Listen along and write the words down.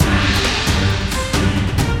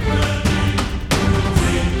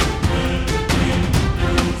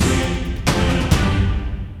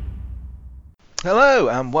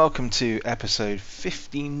Hello and welcome to episode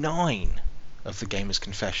 59 of the Gamer's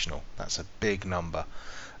Confessional. That's a big number.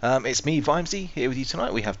 It's me, Vimesy, here with you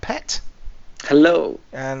tonight. We have Pet. Hello.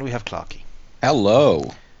 And we have Clarky.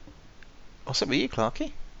 Hello. What's up with you,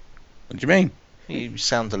 Clarky? What do you mean? You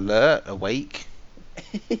sound alert, awake,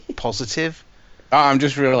 positive. Oh, I'm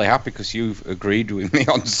just really happy because you've agreed with me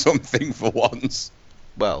on something for once.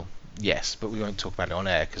 Well, yes, but we won't talk about it on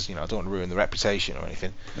air because, I don't want to ruin the reputation or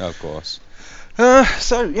anything. No, of course.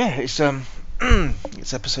 It's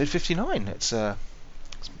it's episode 59. It's what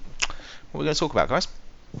we're going to talk about, guys.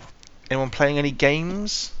 Anyone playing any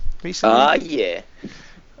games recently? Yeah.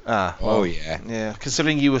 Oh yeah. Yeah.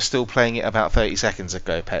 Considering you were still playing it about 30 seconds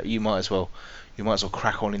ago, Pet, you might as well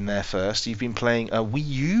crack on in there first. You've been playing a Wii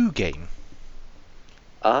U game.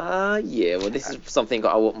 Yeah. Well, this is something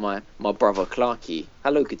I want my brother Clarky,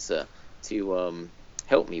 hello good sir, to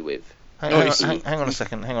help me with. Hang on a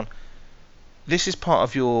second. Hang on. This is part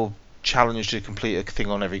of your challenge to complete a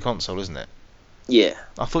thing on every console, isn't it? Yeah.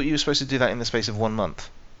 I thought you were supposed to do that in the space of 1 month.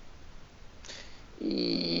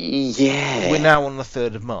 Yeah. We're now on the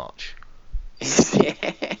 3rd of March.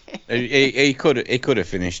 He could have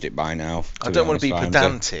finished it by now. I don't want to be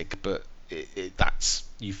pedantic, but that's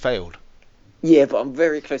you failed. Yeah, but I'm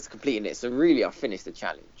very close to completing it, so really I've finished the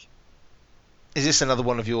challenge. Is this another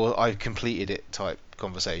one of your I've completed it type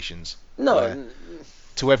conversations? No.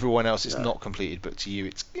 To everyone else it's not completed, but to you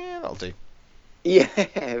it's, yeah, that'll do. Yeah,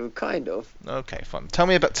 kind of. Okay, fine. Tell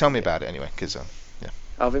me about it anyway, because yeah.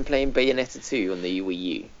 I've been playing Bayonetta 2 on the Wii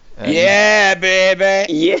U. Yeah,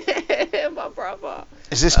 baby! Yeah, my brother.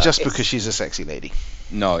 Is this just because she's a sexy lady?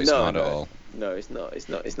 No, it's not at all. No, it's not. It's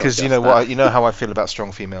not. Because you know what? You know how I feel about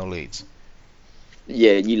strong female leads.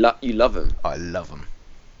 Yeah, you love them. I love them.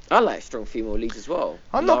 I like strong female leads as well.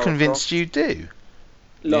 I'm not convinced you do.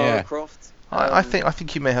 Lara Croft. I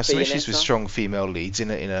think you may have some issues with Bayonetta. strong female leads in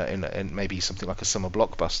maybe something like a summer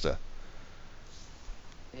blockbuster.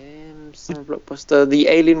 Summer blockbuster. The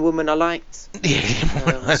alien woman I liked. The alien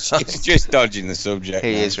woman. He's just dodging the subject.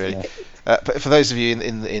 He is really. But for those of you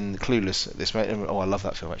in Clueless at this moment, I love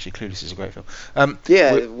that film actually. Clueless is a great film.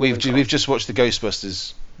 We've just watched the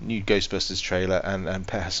new Ghostbusters trailer, and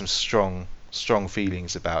Pet has some strong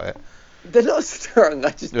feelings about it. They're not strong.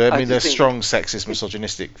 They're strong, sexist,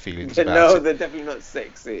 misogynistic feelings about it. No, they're definitely not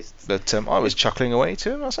sexist. But I was chuckling away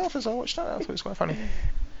to it myself as I watched that. I thought it was quite funny.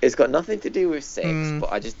 It's got nothing to do with sex,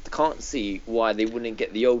 but I just can't see why they wouldn't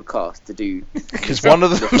get the old cast to do. Because one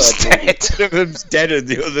of them's dead. One of them's dead and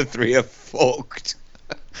the other three are fucked.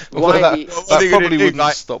 That probably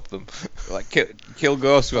wouldn't stop them. Like kill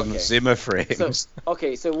ghosts on the Zimmer frames.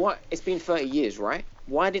 So what? It's been 30 years, right?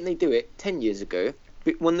 Why didn't they do it 10 years ago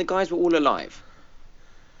when the guys were all alive?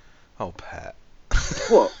 Oh, Pat.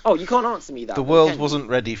 What? Oh, you can't answer me that. The world wasn't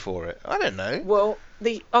ready for it. I don't know. Well,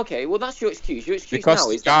 well, that's your excuse. Your excuse because now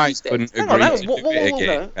is the guys couldn't agree to do it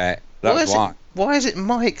again. That's why. Why is it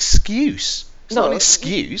my excuse? It's not an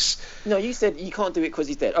excuse. No, you said you can't do it because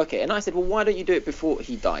he's dead. Okay, and I said, well, why don't you do it before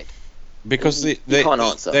he died? Because you can't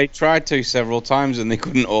answer. They tried to several times and they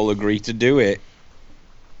couldn't all agree to do it.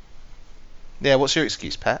 Yeah, what's your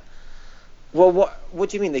excuse, Pat? Well, what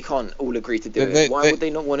do you mean they can't all agree to do it? Why would they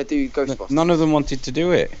not want to do Ghostbusters? None of them wanted to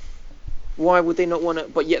do it. Why would they not want to?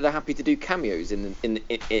 But yet they're happy to do cameos in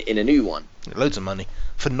a new one. Loads of money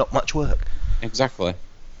for not much work. Exactly.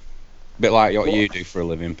 Bit like what you do for a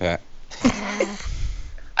living, Pet.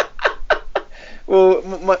 Well,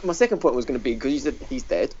 my second point was going to be, because you said he's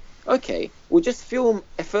dead. Okay, we'll just film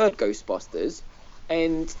a third Ghostbusters,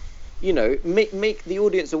 and make the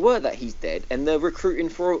audience aware that he's dead, and they're recruiting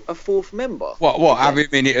for a fourth member. What? Have him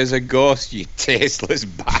in it as a ghost, you tasteless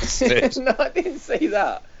bastard? No, I didn't say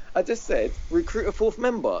that. I just said recruit a fourth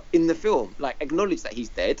member in the film. Like, acknowledge that he's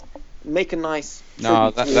dead. Make a nice. No,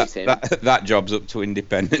 that job's up to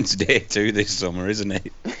Independence Day 2 this summer, isn't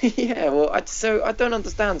it? Yeah, well, I don't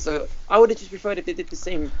understand. So I would have just preferred if they did the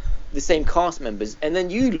same cast members, and then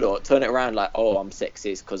you lot turn it around like, oh, I'm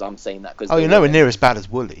sexist because I'm saying that. You're nowhere near as bad as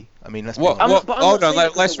Wooly. I mean, let's be honest. Hold on,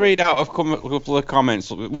 let's read out a couple of comments.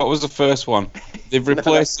 What was the first one? They've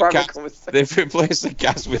replaced the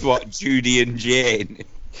cast with what? Judy and Jane.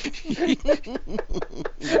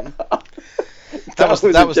 That was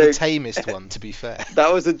the tamest one, to be fair.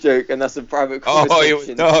 That was a joke, and that's a private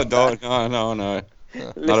conversation. No. Not a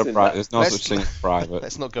private. There's no such thing as private.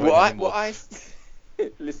 Let's not go in anymore.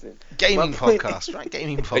 Listen. Gaming podcast, right?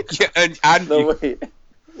 Gaming podcast.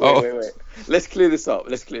 Wait. Let's clear this up.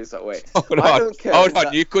 Wait. Hold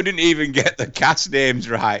on. You couldn't even get the cast names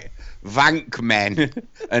right. Vankmen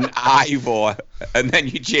and Ivor, and then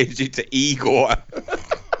you changed it to Igor.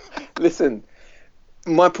 Listen,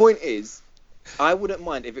 my point is, I wouldn't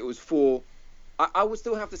mind if it was for. I would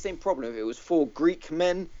still have the same problem if it was for Greek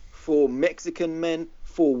men, for Mexican men,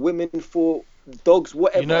 for women, for dogs,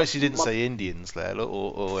 whatever. You notice you didn't say Indians there,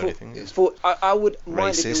 or anything. I would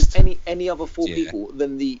mind if it was any other four people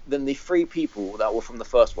than the 3 people that were from the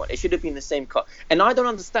first one. It should have been the same cut. And I don't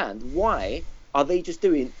understand why are they just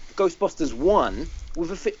doing Ghostbusters 1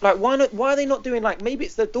 with why are they not doing maybe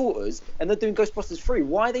it's their daughters and they're doing Ghostbusters 3?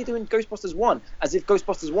 Why are they doing Ghostbusters 1 as if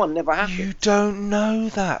Ghostbusters 1 never happened? You don't know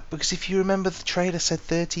that because if you remember the trailer said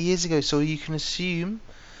 30 years ago, so you can assume.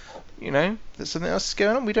 That something else is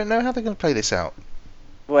going on. We don't know how they're going to play this out.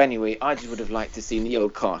 Well, anyway, I just would have liked to see the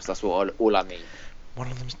old cast. That's all I mean. One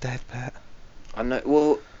of them's dead, Pat. I know.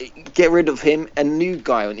 Well, get rid of him. A new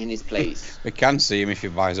guy in his place. We can see him if he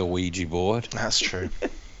buys a Ouija board. That's true.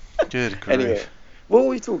 Good grief. Anyway, what were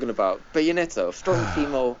we talking about? Bayonetta, a strong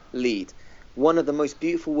female lead. One of the most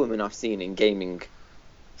beautiful women I've seen in gaming.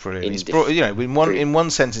 Brilliant. He's brought, in one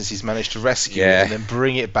sentence, he's managed to rescue it and then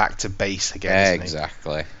bring it back to base again. Yeah,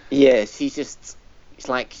 exactly. Yeah, it's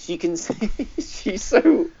like she can. She's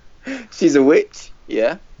a witch.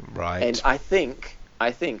 Yeah. Right. And I think,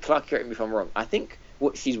 Clark, correct me if I'm wrong. I think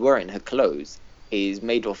what she's wearing, her clothes, is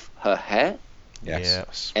made of her hair.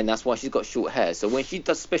 Yes. And that's why she's got short hair. So when she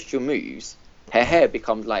does special moves, her hair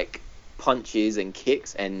becomes like punches and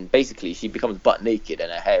kicks, and basically she becomes butt naked,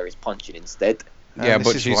 and her hair is punching instead. Yeah,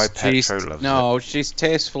 but she's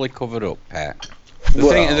tastefully covered up, Pet.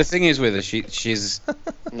 The thing is with her, she's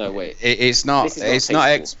no wait. It's not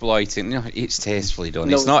exploiting. No, it's tastefully done.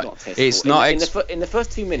 No, it's not tasteful. It's not. In the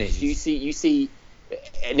first 2 minutes, you see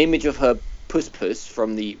an image of her puss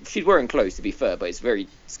from the. She's wearing clothes, to be fair, but it's very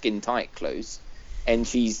skin tight clothes, and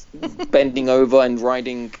she's bending over and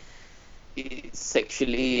riding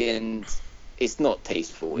sexually, and it's not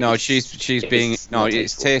tasteful. No, it's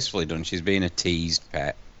tastefully done. She's being a teased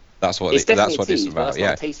pet. That's what it's about. That's not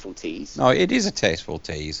a tasteful tease. No, it is a tasteful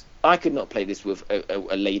tease. I could not play this with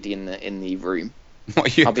a lady in the room.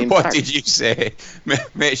 What did you say?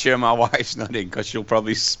 Make sure my wife's not in, because she'll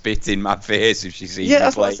probably spit in my face if she sees me. Yeah,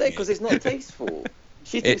 that's what I said, because it's not tasteful.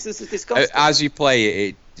 She thinks this is disgusting. As you play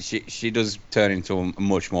it, she does turn into a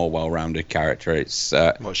much more well-rounded character. It's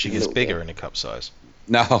she gets bigger in a cup size.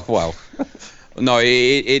 No, well, no,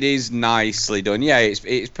 it is nicely done. Yeah,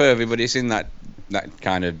 it's perfect, but it's in that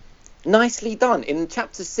kind of nicely done. In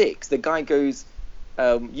chapter 6, the guy goes,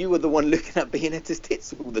 "You were the one looking at Bayonetta's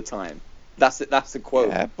tits all the time." That's the quote.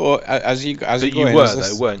 Yeah, but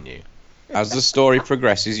weren't you? As the story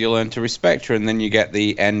progresses, you learn to respect her, and then you get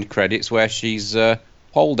the end credits where she's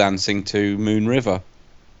pole dancing to Moon River.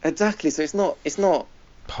 Exactly. So it's not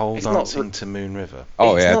pole dancing to Moon River.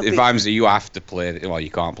 Oh yeah, if I'm you have to play it. Well, you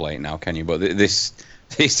can't play it now, can you? But this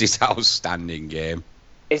is outstanding game.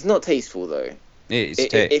 It's not tasteful though.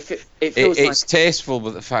 It's tasteful,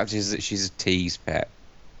 but the fact is that she's a tease pet.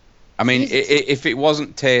 I mean, if it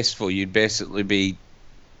wasn't tasteful, it'd basically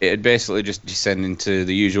just descend into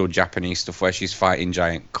the usual Japanese stuff where she's fighting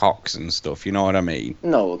giant cocks and stuff. You know what I mean?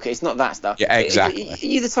 No, okay, it's not that stuff. Yeah, exactly.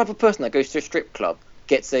 You're the type of person that goes to a strip club,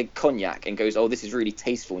 gets a cognac, and goes, "Oh, this is really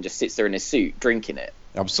tasteful," and just sits there in a suit drinking it.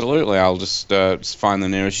 Absolutely, I'll just find the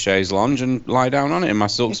nearest chaise lounge and lie down on it in my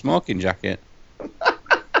silk smoking jacket.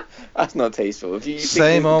 That's not tasteful.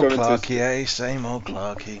 Same old Clarky, eh? Same old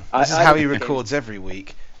Clarky. This is how he records every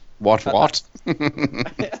week. What? What?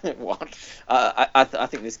 I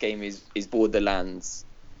think this game is Borderlands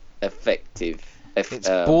effective. It's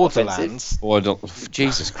Borderlands.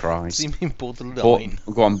 Jesus Christ. Do you mean borderline?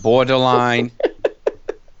 Go on, borderline.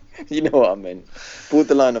 You know what I meant.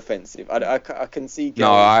 Borderline offensive. I can see.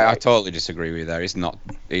 No, I totally disagree with you there. It's not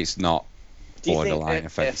borderline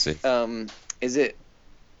offensive. Is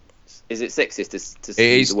it sexist to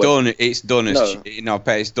use the word? It's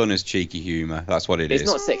done as cheeky humour. That's what it is.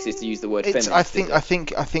 It's not sexist to use the word feminist. I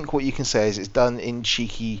think what you can say is it's done in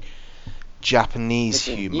cheeky Japanese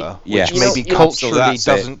humour, which maybe culturally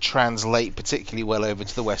doesn't translate particularly well over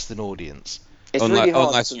to the Western audience.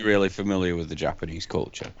 Unless you're really familiar with the Japanese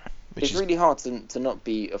culture. It's really hard to not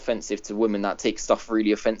be offensive to women that take stuff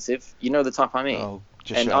really offensive. You know the type I mean. Oh,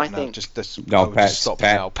 just shut up now. Stop,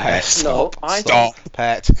 Pet. Stop,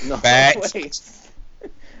 Pet. No, Pet. Wait.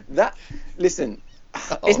 Listen,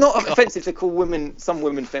 it's not offensive to call some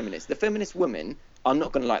women feminists. The feminist women are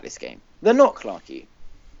not going to like this game. They're not, Clarky.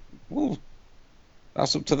 Well,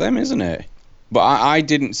 that's up to them, isn't it? But I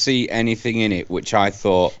didn't see anything in it which I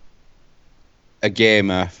thought a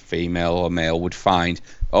gamer, female or male, would find,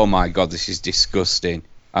 oh my god, this is disgusting.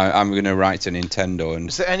 I'm going to write to Nintendo and...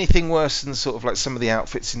 Is there anything worse than sort of like some of the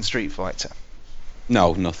outfits in Street Fighter?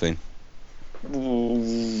 No, nothing.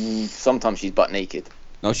 Sometimes she's butt naked.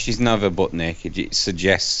 No, she's never butt naked. It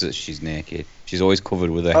suggests that she's naked. She's always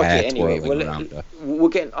covered with her hair twirling around her. We're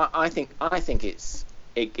getting. I think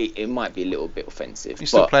it might be a little bit offensive. You're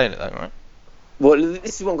still playing it though, right? Well,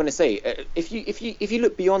 this is what I'm going to say. If you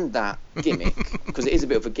look beyond that gimmick, because it is a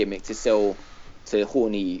bit of a gimmick to sell to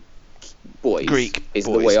horny boys, Greek is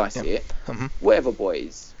boys, the way I see it. Mm-hmm. Whatever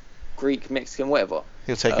boys, Greek, Mexican, whatever.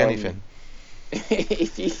 He'll take anything.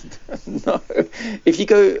 If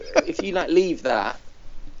you like leave that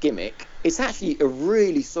gimmick, it's actually a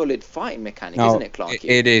really solid fighting mechanic, isn't it, Clarky?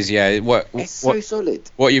 It is, yeah. It's so solid.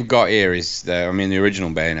 What you've got here is the original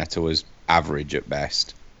Bayonetta was average at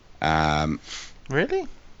best. Really?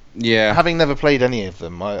 Yeah. Having never played any of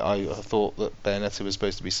them, I thought that Bayonetta was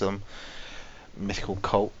supposed to be some mythical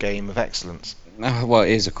cult game of excellence. Well,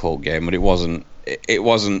 it is a cult game, but it wasn't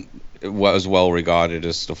as well regarded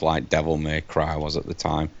as stuff like Devil May Cry was at the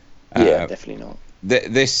time. Yeah, definitely not.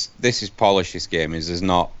 This is polished. This game is. There's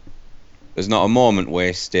not a moment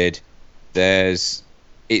wasted. It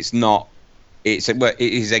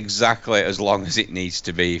is exactly as long as it needs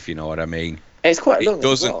to be, if you know what I mean. It's quite long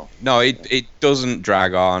as well. No, it doesn't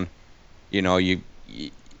drag on. You know,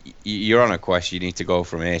 you're on a quest. You need to go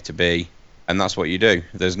from A to B, and that's what you do.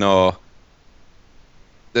 There's no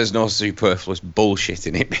superfluous bullshit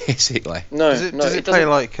in it, basically. No, does it play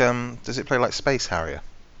like Space Harrier?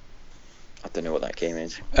 I don't know what that game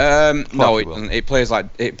is. No, it plays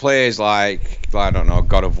like I don't know,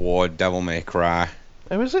 God of War, Devil May Cry.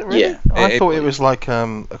 Oh, is it really? Yeah. I thought it was like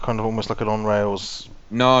a kind of almost like an on rails.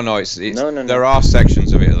 No, it's No. There are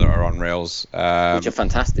sections of it that are on rails, which are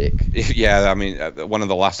fantastic. Yeah, I mean, one of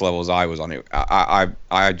the last levels I was on,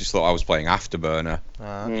 I just thought I was playing Afterburner.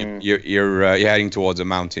 You're heading towards a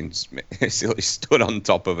mountain, stood on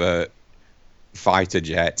top of a fighter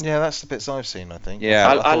jet. Yeah, that's the bits I've seen, I think. Yeah,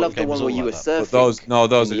 I love the one where you were surfing.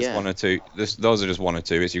 Those are just one or two. Those are just one or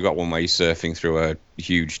two. You've got one where you're surfing through a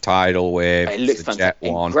huge tidal wave. It looks fantastic.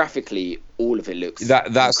 And graphically, all of it looks that's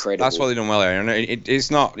incredible. That's what they've done well there. And it's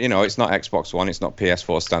not, it's not Xbox One, it's not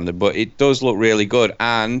PS4 standard, but it does look really good.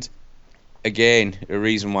 And again, a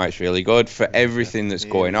reason why it's really good for everything that's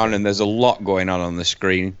going on, and there's a lot going on the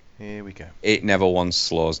screen. Here we go. It never once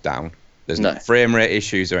slows down. There's no frame rate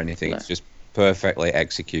issues or anything. No. It's just perfectly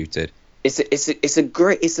executed. It's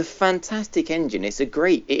a fantastic engine. It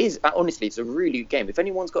is honestly, it's a really good game. If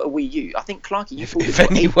anyone's got a Wii U, I think Clarky, you bought this for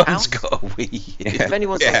 £8. Got a Wii U. If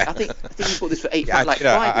anyone's I think you bought this for £8.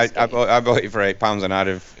 I bought it for £8, and I'd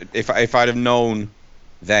have if I'd have known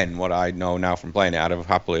then what I know now from playing it, I'd have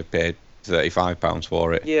happily paid £35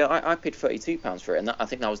 for it. Yeah, I paid £32 for it, and I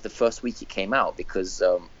think that was the first week it came out because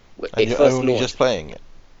it first only launched. Just playing it.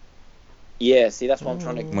 Yeah, see, that's what I'm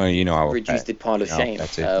trying to reduce the pile of shame.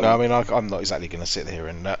 No, I mean, I'm not exactly going to sit here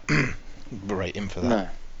and berate him for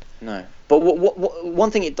that. No. But what one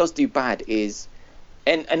thing it does do bad is,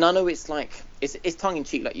 and I know it's like it's tongue in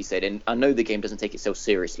cheek, like you said, and I know the game doesn't take itself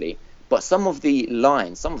seriously, but some of the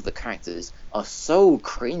lines, some of the characters are so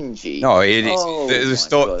cringy. No, it is.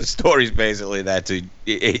 The story's basically there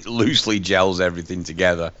it loosely gels everything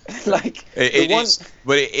together. Like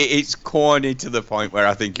it's corny to the point where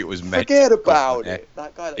I think it was meant. Forget about it.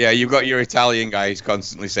 That guy. You've got your Italian guy who's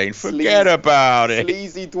constantly saying, "Forget about it."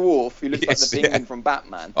 Sleazy dwarf who looks like the Penguin from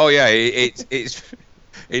Batman. Oh yeah,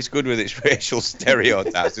 it's good with its racial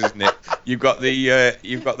stereotypes, isn't it? You've got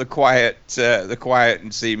the quiet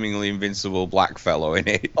and seemingly invincible black fellow in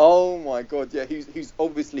it. Oh my god, yeah, who's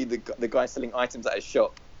obviously the guy selling items at a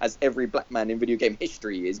shop, as every black man in video game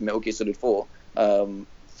history is. Metal Gear Solid 4. You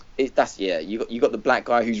got the black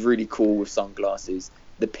guy who's really cool with sunglasses.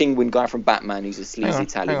 The Penguin guy from Batman who's a sleazy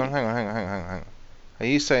Italian. Hang on. Are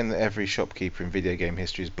you saying that every shopkeeper in video game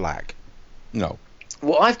history is black? No.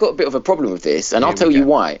 Well, I've got a bit of a problem with this, and I'll tell you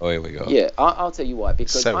why. Oh, here we go. Yeah, I'll tell you why.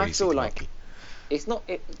 Because so I feel like it's not.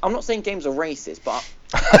 I'm not saying games are racist, but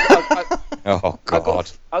oh god,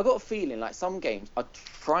 I got a feeling like some games are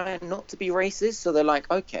trying not to be racist, so they're like,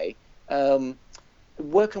 okay,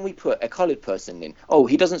 where can we put a coloured person in? Oh,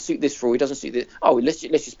 he doesn't suit this role. He doesn't suit this. Oh, let's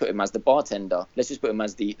just put him as the bartender. Let's just put him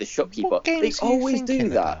as the shopkeeper. What games they always do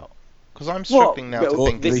that. About? Because I'm struggling now to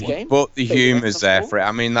think this game. But the humour's there for it.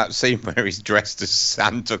 I mean, that scene where he's dressed as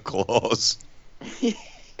Santa Claus. Yeah.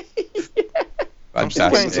 I'm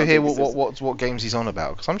still waiting to hear what games he's on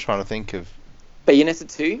about, because I'm trying to think of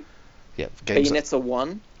Bayonetta 2. Yeah, Bayonetta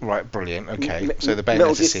 1. Right, brilliant. Okay, so the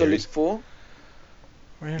Bayonetta series. Metal Gear Solid 4.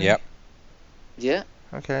 Really? Yep. Yeah.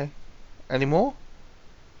 Okay. Any more?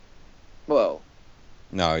 Well.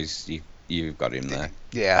 No, you've got him there.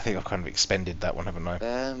 Yeah, I think I've kind of expended that one, haven't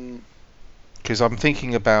I? Because I'm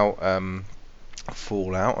thinking about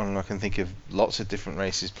Fallout, and I can think of lots of different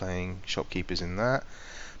races playing shopkeepers in that.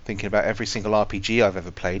 Thinking about every single RPG I've ever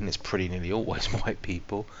played, and it's pretty nearly always white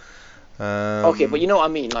people. Okay, but you know what I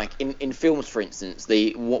mean? Like in films, for instance,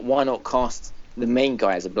 why not cast the main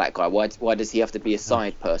guy as a black guy? Why does he have to be a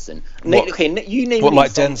side person? You name what, me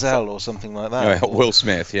like Denzel or something like that? Will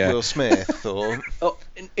Smith, yeah. Will Smith, or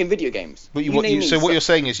in video games. But what you're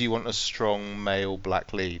saying is you want a strong male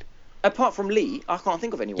black lead. Apart from Lee, I can't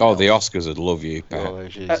think of anyone. Oh, the Oscars would love you, Pat. Oh,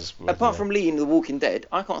 Jesus, apart from Lee in The Walking Dead,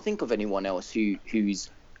 I can't think of anyone else who's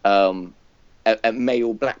a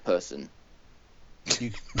male black person.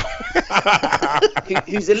 Who's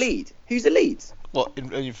a lead? Who's a lead? What,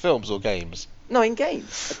 in films or games? No, in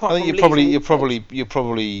games. I think you're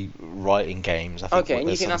probably right in games. I think, okay, and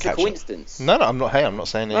you think that's a coincidence? No, I'm not. Hey, I'm not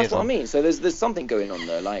saying it that's is. What I mean. So there's something going on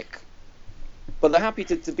there, like. But they're happy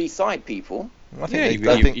to be side people. I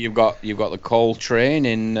think you've got the Cole train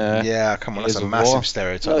in. Yeah, come on, that's a massive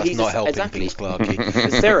stereotype. That's not helping things, Clarky.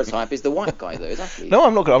 The stereotype is the white guy, though, exactly. No,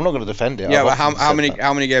 I'm not going to defend it. Yeah, but how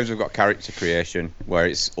many games have got character creation where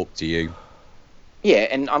it's up to you? Yeah,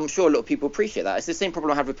 and I'm sure a lot of people appreciate that. It's the same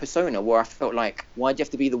problem I had with Persona, where I felt like, why do you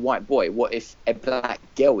have to be the white boy? What if a black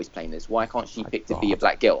girl is playing this? Why can't she pick to be a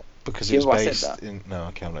black girl? Because it's based in... No,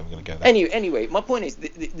 okay, I'm not even going to go there. Anyway, my point is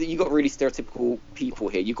you got really stereotypical people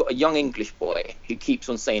here. You've got a young English boy who keeps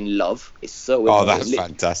on saying love. It's so... Oh, that's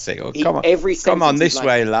fantastic. Oh, come on this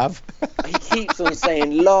way, love. He keeps on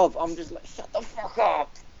saying love. I'm just like, shut the fuck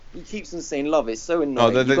up. He keeps on saying love. It's so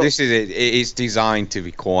annoying. No, this is it. It's designed to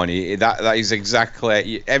be corny. That is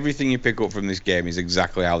exactly... Everything you pick up from this game is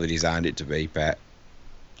exactly how they designed it to be, Pet.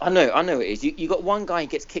 I know it is. You got one guy who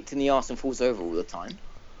gets kicked in the arse and falls over all the time.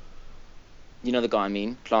 You know the guy I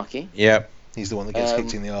mean, Clarky? Yeah. He's the one that gets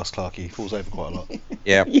kicked in the arse, Clarky. He falls over quite a lot.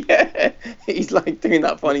 Yeah. Yeah. He's like doing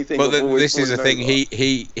that funny thing. But this is the thing.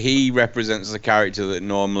 He represents the character that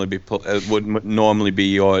would normally be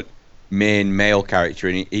your main male character,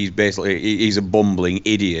 and he's a bumbling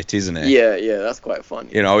idiot, isn't he? Yeah, that's quite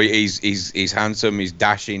funny. You know, he's handsome, he's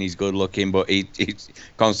dashing, he's good looking, but he's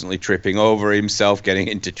constantly tripping over himself, getting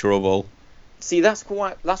into trouble. See, that's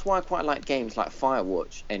why I quite like games like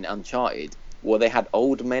Firewatch and Uncharted, where they had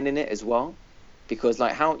old men in it as well, because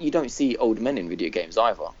like how you don't see old men in video games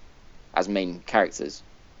either, as main characters.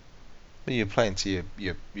 Well, you're playing to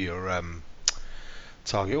your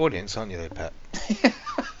target audience, aren't you, though, Pat?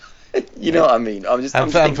 You know what I mean?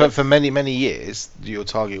 For many years, your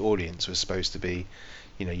target audience was supposed to be,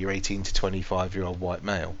 your 18 to 25-year-old white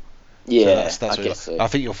male. Yeah, so I guess so. I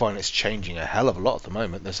think you'll find it's changing a hell of a lot at the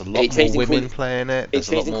moment. There's a lot more women playing it. It's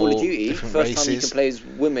changed in Call of Duty. First time you can play as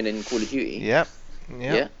women in Call of Duty. Yeah.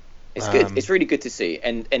 It's good. It's really good to see,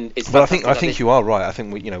 and it's. But I think you are right. I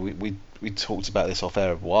think we talked about this off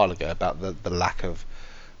air a while ago about the lack of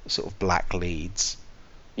sort of black leads.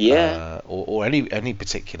 Yeah. Or any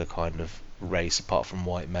particular kind of race apart from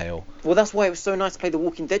white male. Well, that's why it was so nice to play the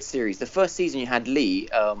Walking Dead series. The first season you had Lee,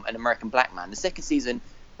 an American black man. The second season,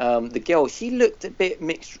 the girl, she looked a bit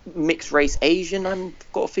mixed race Asian. I've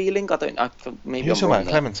got a feeling. Maybe You're I'm talking wrong about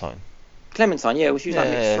Clementine. Clementine, yeah. Well, she was like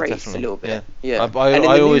mixed race definitely. A little bit. Yeah.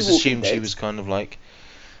 I always assumed she was kind of like,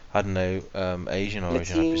 I don't know, Asian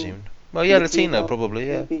origin, I presumed. Well, yeah, Latino probably,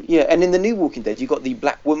 yeah. Maybe. Yeah, and in the new Walking Dead, you got the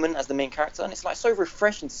black woman as the main character, and it's like so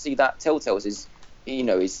refreshing to see that Telltale's is.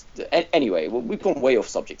 Anyway, well, we've gone way off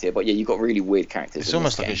subject here, but yeah, you've got really weird characters. It's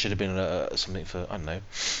almost like it should have been something for, I don't know,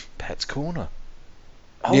 Pet's Corner.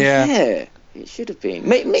 Oh yeah, it should have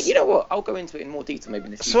been. You know what? I'll go into it in more detail maybe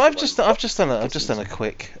in this. So I've just done a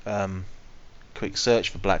quick search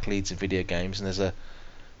for black leads in video games, and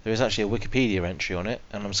there is actually a Wikipedia entry on it,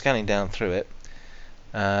 and I'm scanning down through it.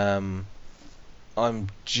 I'm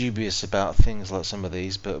dubious about things like some of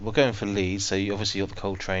these, but we're going for leads. So you obviously got the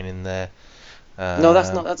Cold Train in there. No, that's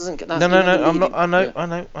not. That doesn't get. No. I'm not. I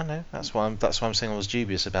know. That's why I'm saying I was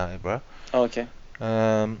dubious about it, bro. Oh, okay.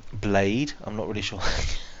 Blade. I'm not really sure.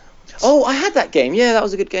 Oh, I had that game. Yeah, that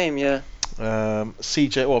was a good game. Yeah.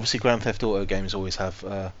 CJ. Well, obviously, Grand Theft Auto games always have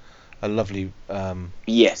a lovely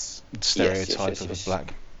stereotype of a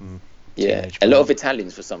black. Yeah, a lot of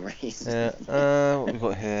Italians for some reason. Yeah. What we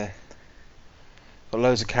got here? Got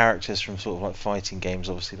loads of characters from sort of like fighting games,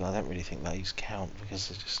 obviously, but I don't really think those count because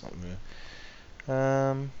they're just not.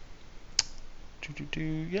 Yeah.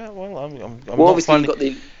 Well,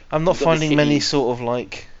 I'm not finding many sort of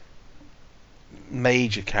like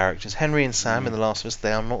major characters. Henry and Sam in The Last of Us,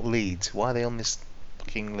 they are not leads. Why are they on this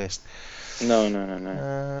fucking list? No.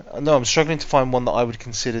 No, I'm struggling to find one that I would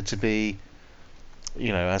consider to be,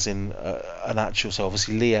 as in an actual. So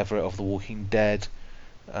obviously Lee Everett of The Walking Dead,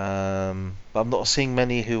 but I'm not seeing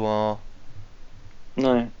many who are.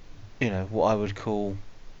 No. what I would call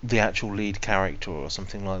the actual lead character or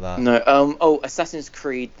something like that. No. Assassin's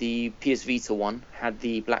Creed, the PS Vita one, had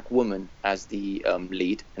the black woman as the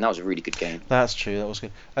lead, and that was a really good game. That's true. That was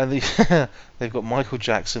good. And they've got Michael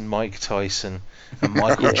Jackson, Mike Tyson, and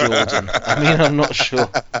Michael Jordan. I mean, I'm not sure.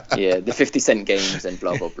 Yeah, the 50 Cent games and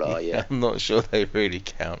blah blah blah. Yeah. I'm not sure they really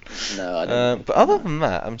count. No, I don't. But other than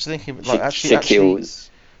that, I'm just thinking like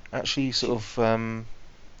actually sort of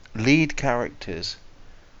lead characters.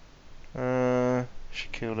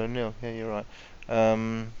 Shaquille O'Neal. Yeah, you're right.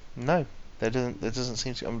 No, there doesn't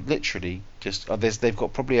seem to. I'm literally just. They've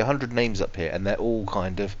got probably 100 names up here, and they're all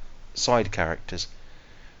kind of side characters,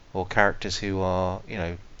 or characters who are,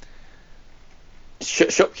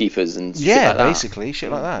 shopkeepers and shit like that. Basically shit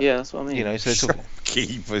like that. Yeah, that's what I mean. So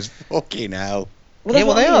shopkeepers, fucking hell. Well, yeah,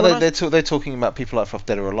 well they are. They're talking about people like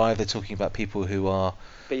Dead or Alive. They're talking about people who are,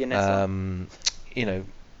 Bayonetta.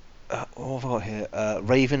 what have I got here?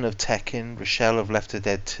 Raven of Tekken, Rochelle of Left 4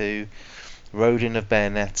 Dead 2, Rodin of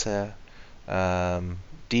Bayonetta,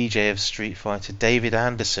 DJ of Street Fighter, David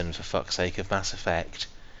Anderson, for fuck's sake, of Mass Effect.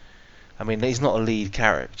 I mean, he's not a lead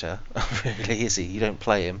character, really, is he? You don't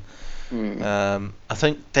play him. I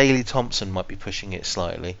think Daley Thompson might be pushing it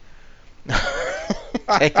slightly.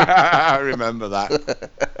 I remember that.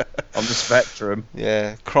 On the spectrum.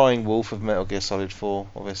 Yeah, Crying Wolf of Metal Gear Solid 4,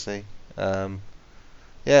 obviously. I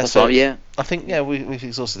think we've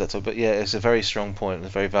exhausted that topic, but it's a very strong point, a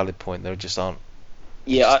very valid point. There just aren't.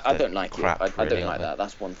 Yeah, I don't like it. I really, don't like that.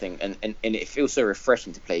 That's one thing, and it feels so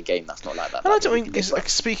refreshing to play a game that's not like that. And I don't mean,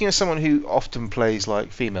 speaking as someone who often plays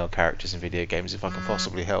like female characters in video games, if I can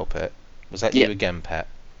possibly help it. Was that you again, Pat?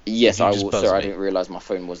 Yes, I will. Sorry, I didn't realise my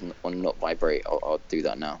phone wasn't on not vibrate. I'll do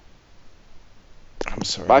that now. I'm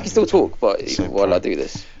sorry. But I can still talk, while I do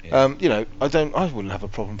this. Yeah. I wouldn't have a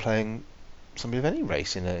problem playing somebody of any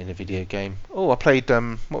race in a video game. Oh, I played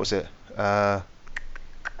what was it?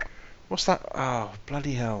 What's that? Oh,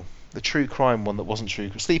 bloody hell! The true crime one that wasn't true.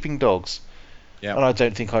 Sleeping Dogs. Yeah. And I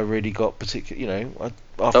don't think I really got particular.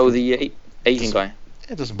 The Asian guy.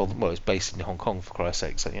 It doesn't bother. Well, it's based in Hong Kong, for Christ's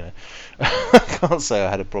sake. So I can't say I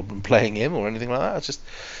had a problem playing him or anything like that. I just.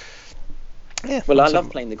 Yeah. Well, I love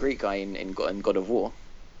playing the Greek guy in God of War.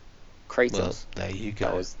 Kratos. Well, there you go.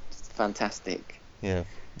 That was fantastic. Yeah.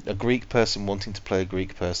 A Greek person wanting to play a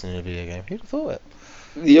Greek person in a video game. Who'd have thought it?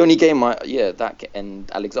 The only game that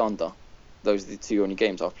and Alexander, those are the two only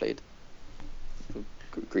games I've played.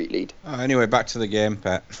 Greek lead. Anyway, back to the game,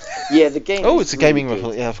 Pat. Yeah, the game. It's a gaming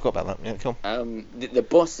reference. Yeah, I forgot about that. Yeah, cool. The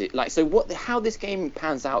boss, how this game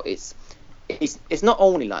pans out, it's not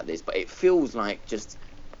only like this, but it feels like just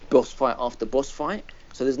boss fight after boss fight.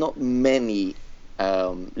 So there's not many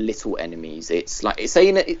little enemies. It's like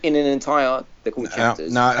in an entire. They're called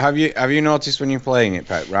chapters. Now, have you noticed when you're playing it,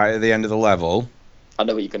 Pat? Right at the end of the level. I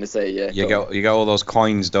know what you're gonna say. Yeah. You get all those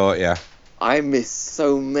coins, don't you? I miss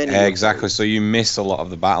so many. Exactly. So you miss a lot of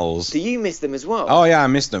the battles. Do you miss them as well? Oh yeah, I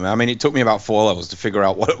missed them. I mean, it took me about 4 levels to figure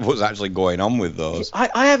out what was actually going on with those.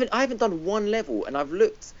 I haven't done one level, and I've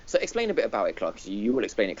looked. So explain a bit about it, Clark. You will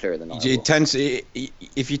explain it clearer than I will. It tends to,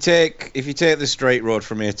 if you take the straight road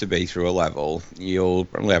from A to B through a level, you'll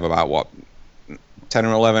probably have about 10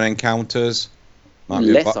 or 11 encounters.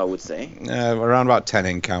 Less, I would say. Around about 10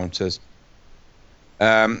 encounters.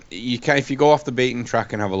 If you go off the beaten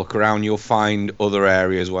track and have a look around, you'll find other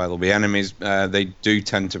areas where there'll be enemies. They do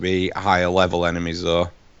tend to be higher level enemies, though.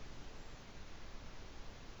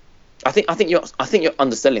 I think you're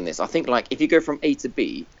underselling this. I think like if you go from A to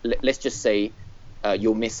B, let's just say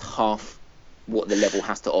you'll miss half what the level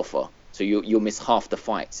has to offer. So you'll miss half the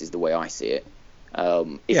fights, is the way I see it.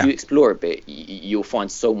 If you explore a bit, you'll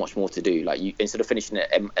find so much more to do. Like instead of finishing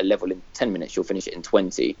a level in 10 minutes, you'll finish it in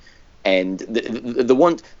 20. And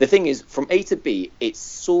the thing is, from A to B, it's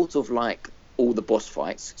sort of like all the boss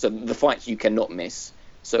fights. So the fights you cannot miss.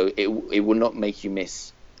 So it will not make you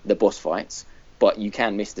miss the boss fights, but you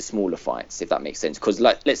can miss the smaller fights, if that makes sense. Because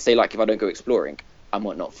let's say if I don't go exploring, I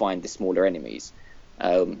might not find the smaller enemies.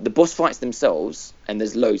 The boss fights themselves, and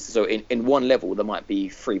there's loads. So in one level, there might be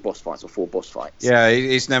 3 boss fights or 4 boss fights. Yeah,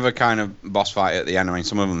 it's never kind of boss fight at the end. I mean,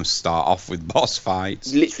 some of them start off with boss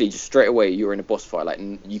fights. Literally, just straight away, you're in a boss fight. Like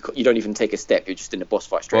you don't even take a step. You're just in a boss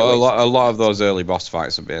fight straight away. A lot of those early boss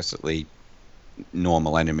fights are basically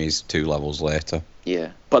normal enemies 2 levels later.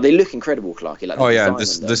 Yeah, but they look incredible, Clarky.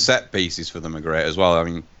 The set pieces for them are great as well. I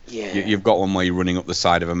mean, you've got one where you're running up the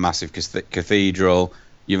side of a massive cathedral.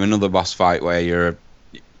 You have another boss fight where you're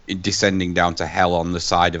descending down to hell on the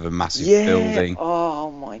side of a massive building.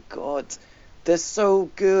 Oh my god, they're so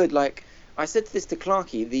good. Like I said to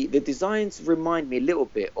Clarky, the designs remind me a little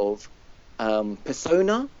bit of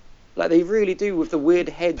Persona, Like they really do with the weird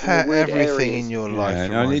heads and the weird everything areas. in your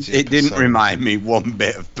life. It didn't remind me one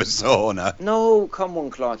bit of Persona. No, come on,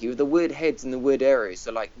 Clarky, with the weird heads and the weird areas.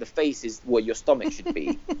 So like the face is where your stomach should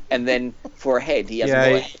be, and then for a head he has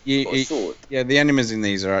got a sword. Yeah, the enemies in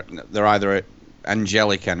these they're either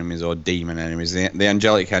angelic enemies or demon enemies. The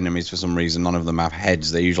angelic enemies, for some reason, none of them have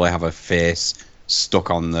heads. They usually have a face stuck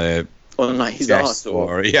on the like his arse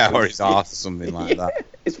or his arse or something like that.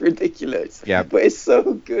 It's ridiculous. Yeah, but it's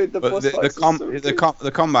so good.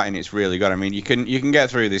 The combat in it's really good. I mean, you can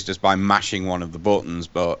get through this just by mashing one of the buttons,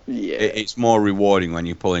 but it's more rewarding when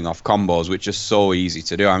you're pulling off combos, which are so easy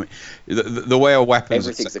to do. I mean, the way our weapons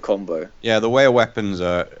everything's a combo. Yeah, the way our weapons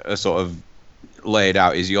are sort of laid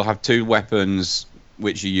out is you'll have two weapons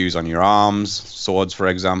which you use on your arms, swords for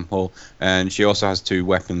example, and she also has two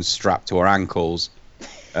weapons strapped to her ankles.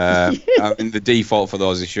 I mean, the default for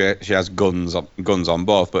those is she has guns on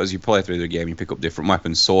both, but as you play through the game you pick up different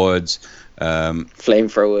weapons, swords,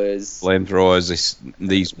 flamethrowers,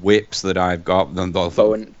 these whips that I've got,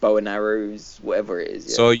 bow and arrows, whatever it is.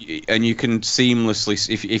 Yeah. So and you can seamlessly,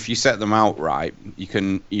 if you set them out right, you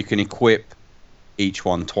can equip each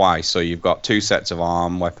one twice. So you've got two sets of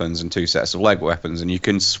arm weapons and two sets of leg weapons, and you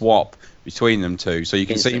can swap between them two. So you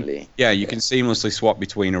can can seamlessly swap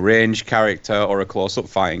between a ranged character or a close-up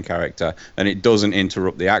fighting character, and it doesn't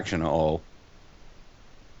interrupt the action at all.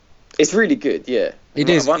 It's really good, yeah. It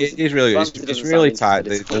is really good. It's really tight.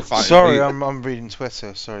 Sorry, I'm reading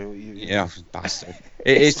Twitter. Sorry. Yeah, bastard.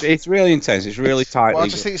 It's really intense. It's really tight. Well, I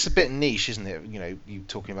just think it's a bit niche, isn't it? You know, you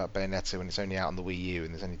talking about Bayonetta when it's only out on the Wii U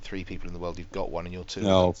and there's only 3 people in the world who've got one and you're 2.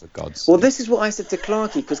 No, for God's sake. Well, this is what I said to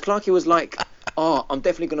Clarky, because Clarky was like, I'm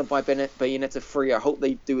definitely going to buy Bayonetta 3. I hope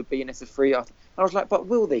they do a Bayonetta 3. I was like, but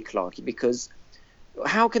will they, Clarky? Because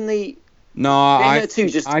how can they... No, Bayonetta 2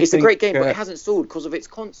 it's a great game, but it hasn't sold because of its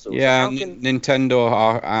console. Yeah, so I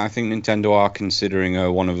think Nintendo are considering her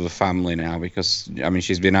one of the family now because, I mean,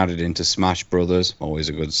 she's been added into Smash Brothers, always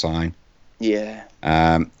a good sign. Yeah.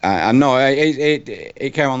 And no,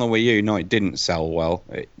 it came on the Wii U. No, it didn't sell well.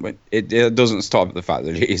 It doesn't stop the fact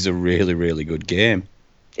that it is a really, really good game.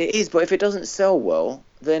 It is, but if it doesn't sell well,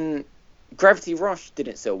 then Gravity Rush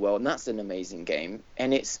didn't sell well, and that's an amazing game.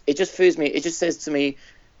 And it just says to me,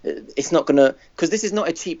 it's not gonna, because this is not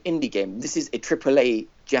a cheap indie game. This is a AAA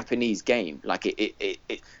Japanese game. Like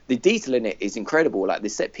the detail in it is incredible. Like the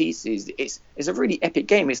set pieces, it's a really epic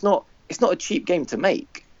game. It's not a cheap game to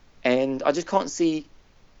make, and I just can't see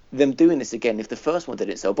them doing this again if the first one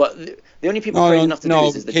didn't sell. But the only people crazy enough to do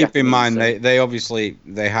this is the Japanese. Keep in mind they obviously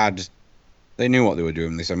they knew what they were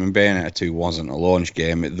doing with this. I mean, Bayonetta 2 wasn't a launch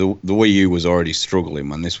game. The Wii U was already struggling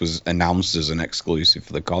when this was announced as an exclusive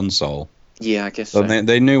for the console. Yeah, I guess so.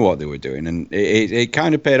 They knew what they were doing, and it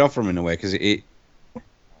kind of paid off for them in a way because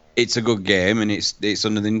it's a good game and it's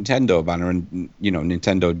under the Nintendo banner, and you know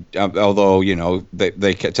Nintendo, although you know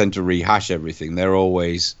they tend to rehash everything, they're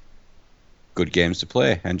always good games to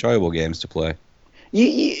play, enjoyable games to play.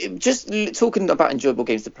 You just talking about enjoyable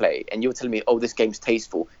games to play, and you're telling me, oh, this game's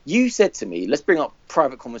tasteful. You said to me, let's bring up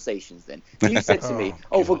private conversations then. You said to me,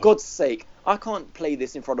 for God's sake, I can't play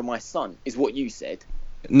this in front of my son, is what you said.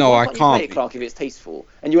 No, I can't. Play it, Clark, if it's tasteful.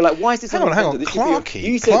 And you're like, why is this? Hang on.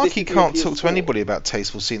 Clarky can't talk to anybody about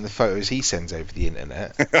tasteful, seeing the photos he sends over the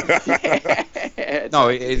internet. No,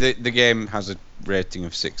 the game has a rating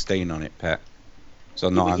of 16 on it, Pet. So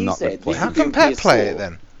no, I'm not. How can Pet play it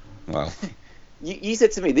then? Well. You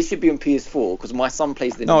said to me this should be on PS4 because my son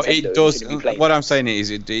plays the Nintendo. No, it does. What I'm saying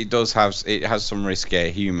is it has some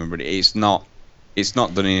risque humour, but it's not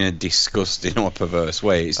done in a disgusting or perverse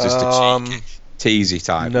way. It's just a cheeky, teasy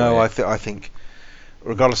type. No, way. I think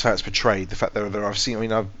regardless of how it's portrayed, the fact that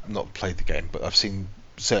I've not played the game, but I've seen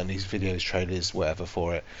certain these videos, trailers, whatever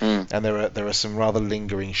for it, and there are some rather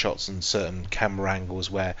lingering shots and certain camera angles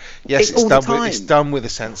where it's done with a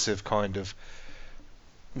sense of kind of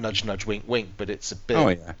nudge, nudge, wink, wink, but it's a bit. Oh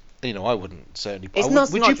yeah. You know, I wouldn't certainly.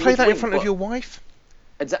 Would you play that in front of your wife?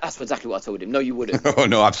 That's exactly what I told him. No, you wouldn't. Oh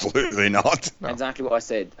no, absolutely not. No. Exactly what I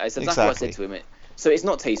said. It's exactly what I said to him. So it's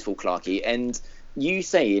not tasteful, Clarky, and you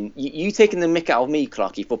saying you taking the mick out of me,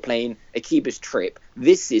 Clarky, for playing Akiba's Trip.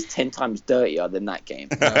 This is 10 times dirtier than that game.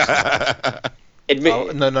 Admit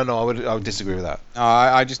it. No. I would disagree with that. No,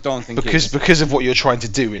 I just don't think because of what you're trying to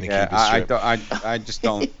do in Akiba's Trip. I just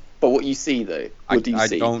don't. But what you see, though, what do you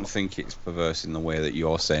see? I don't think it's perverse in the way that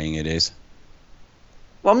you're saying it is.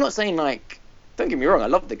 Well, I'm not saying, like... Don't get me wrong, I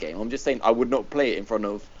love the game. I'm just saying I would not play it in front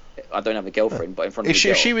of... I don't have a girlfriend, but in front of a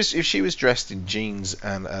girl. If she was dressed in jeans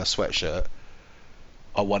and a sweatshirt,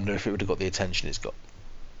 I wonder if it would have got the attention it's got.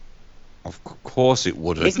 Of course it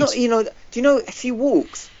would have. It's not, do you know, she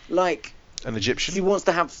walks like... An Egyptian? She wants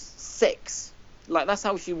to have sex. Like, that's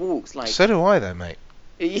how she walks. Like, so do I, though, mate.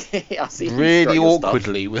 Yeah, I see. Really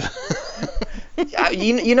awkwardly with.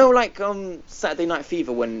 you know, like Saturday Night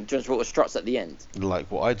Fever when John Travolta struts at the end.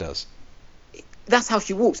 Like what I does. That's how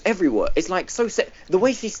she walks everywhere. It's like so the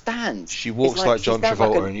way she stands. She walks like John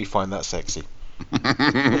Travolta, and you find that sexy.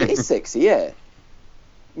 It is sexy, yeah.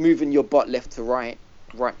 Moving your butt left to right,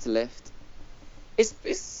 right to left.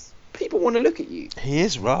 It's people want to look at you. He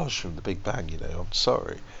is Raj from The Big Bang, you know. I'm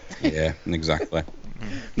sorry. Yeah, exactly.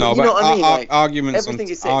 No, you but know what I mean? Like,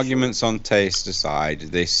 arguments on taste aside,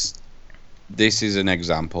 this is an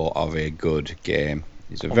example of a good game.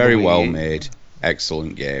 It's a very well made,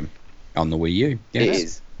 excellent game on the Wii U.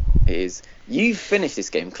 Yes. It is. You finished this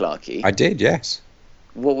game, Clarky. I did, yes.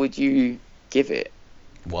 What would you give it?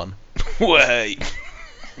 1. Wait.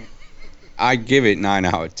 I'd give it 9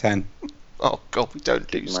 out of 10. Oh God, we don't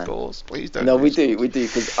do scores. Please don't. No, we do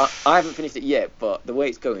because I haven't finished it yet, but the way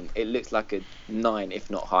it's going, it looks like a 9, if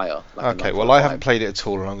not higher. Like okay, well, I haven't played it at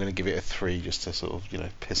all, and I'm going to give it a 3 just to sort of,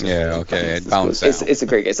 piss off. Yeah, okay, balance out. It's a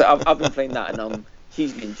great game. So I've been playing that, and I'm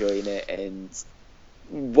hugely enjoying it. And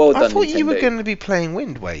well done, I thought Nintendo. you were going to be playing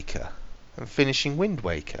Wind Waker and finishing Wind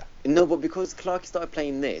Waker. No, but because Clarky started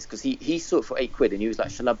playing this, because he saw it for £8, and he was like,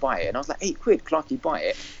 "Shall I buy it?" And I was like, £8, Clarky, buy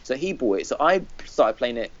it. So he bought it. So I started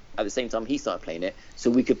playing it at the same time he started playing it, so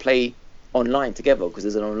we could play online together because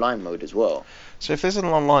there's an online mode as well. So if there's an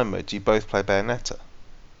online mode, do you both play Bayonetta?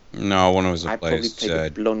 No, one of us I plays. probably play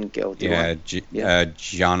the blonde girl.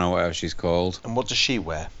 Gianna, whatever she's called. And what does she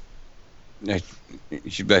wear?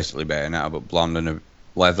 She's basically Bayonetta, but blonde and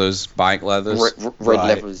leathers, bike leathers, red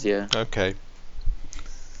leathers. Yeah. Okay.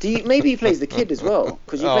 Maybe he plays the kid as well,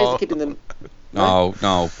 because he plays the kid in the.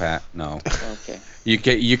 No, Pat, no. Okay.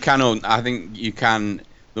 You can. I think you can.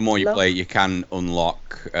 The more you play, you can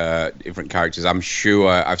unlock different characters. I'm sure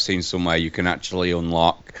I've seen somewhere you can actually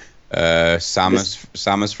unlock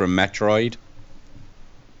Samus from Metroid.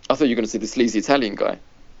 I thought you were going to see the sleazy Italian guy.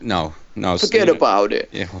 No. Forget about it.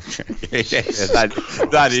 Yeah,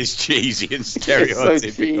 that is cheesy and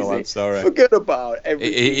stereotypical. So I'm sorry. Forget about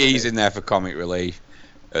everything. He's in there for comic relief.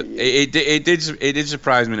 It did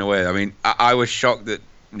surprise me in a way. I mean, I was shocked that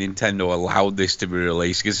Nintendo allowed this to be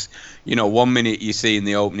released because 1 minute you see in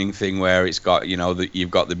the opening thing where it's got you've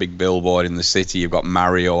got the big billboard in the city, you've got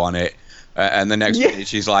Mario on it, and the next minute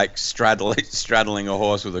she's like straddling a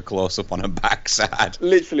horse with a close up on her backside,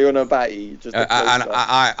 literally on her back. And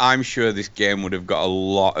I'm sure this game would have got a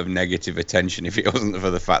lot of negative attention if it wasn't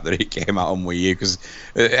for the fact that it came out on Wii U, because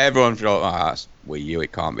everyone thought, that's Wii U,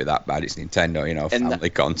 it can't be that bad, it's Nintendo, family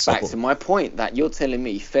console. Back to my point that you're telling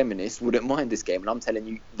me feminists wouldn't mind this game, and I'm telling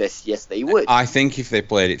you this, yes they would. I think if they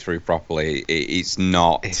played it through properly, it's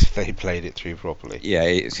not. If they played it through properly. Yeah,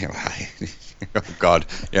 it's. Oh God.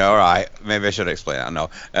 Yeah, all right. Maybe I should explain that. No.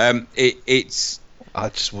 It's. I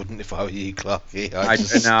just wouldn't if I were you, Clarky.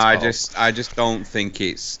 I just don't think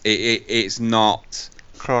it's not.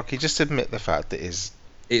 Clarky, just admit the that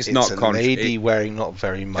it's not a lady wearing not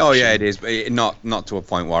very much. Oh yeah, it is, but not to a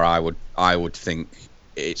point where I would think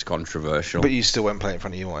it's controversial. But you still won't play in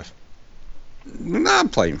front of your wife. No, I'm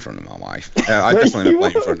playing in front of my wife. I definitely not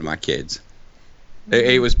play in front of my kids.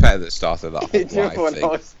 It was Pet that started that whole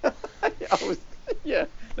wife thing. Yeah,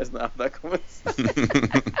 let's not have that conversation.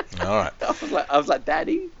 All right. I was like,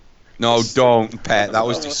 Daddy. No, don't, Pet. That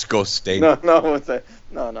was disgusting. No.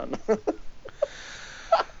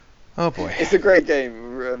 Oh boy. It's a great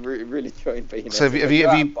game. Really enjoying being So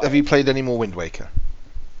have you played any more Wind Waker?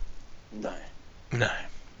 No.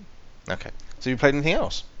 Okay. So have you played anything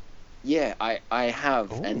else? Yeah, I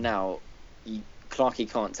have. Ooh. And now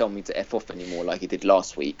Clarky can't tell me to F off anymore like he did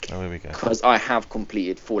last week. Oh, here we go. Because I have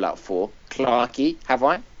completed Fallout 4. Clarky, have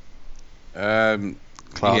I?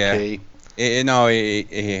 Clarky.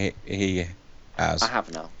 Yeah. He has. I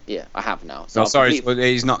have now. Yeah, I have now. So no, sorry,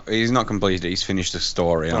 he's not completed. He's finished the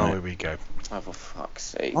story. Oh, here we go. Oh, for fuck's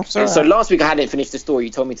sake. Oh, so last week I hadn't finished the story.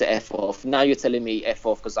 You told me to F off. Now you're telling me F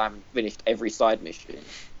off because I haven't finished every side mission.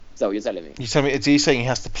 Is that what you're telling me? Are you saying he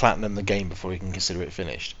has to platinum the game before he can consider it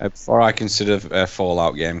finished? Before I consider a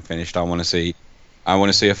Fallout game finished, I want to see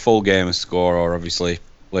a full game score, or obviously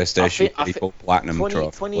PlayStation people platinum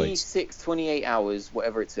trophy. 26, 28 hours,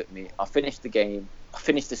 whatever it took me. I finished the game. I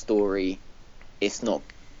finished the story. It's not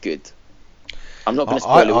good. I'm not going to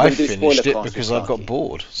spoil it. I finished it because I got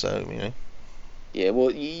bored. So Yeah,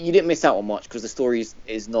 well, you didn't miss out on much because the story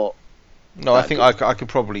is not. No, I think I could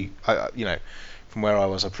probably from where I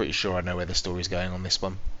was, I'm pretty sure I know where the story's going on this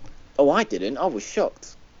one. Oh, I didn't. I was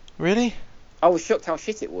shocked. Really? I was shocked how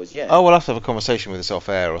shit it was. Yeah. Oh, we'll have to have a conversation with us off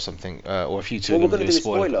air or something, or if you two Well, are we're going to do a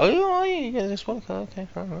spoiler. spoiler. Oh, yeah, you get a spoiler. Okay,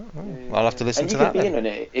 all right. I'll have to listen and to you that. can be in on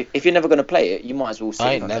it. If you're never going to play it, you might as well sit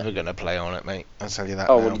I in ain't on never it. going to play on it, mate. I'll tell you that.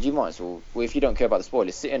 Oh, now. well, you might as well. Well, if you don't care about the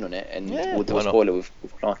spoilers, sit in on it, and we'll do why a not? spoiler with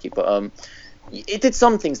Clarky. But it did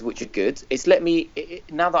some things which are good. It's let me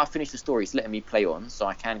now that I finished the story, it's letting me play on, so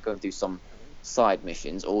I can go and do some side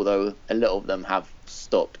missions. Although a lot of them have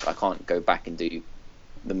stopped, I can't go back and do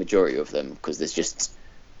the majority of them because there's just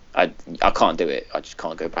I can't do it. I just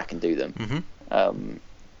can't go back and do them. Mm-hmm.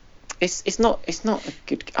 It's not a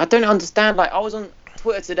good. I don't understand. Like I was on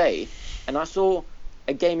Twitter today, and I saw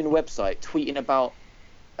a gaming website tweeting about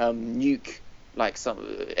nuke. Like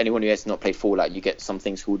anyone who has not played Fallout, you get some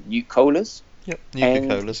things called nuke colas. Yep,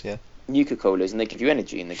 Nuka-Colas, yeah. Nuka-Colas, and they give you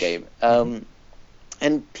energy in the game. And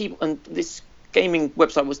this gaming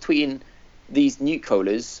website was tweeting these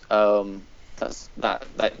nuke-colas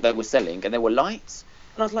that were selling, and they were lights.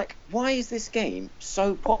 And I was like, why is this game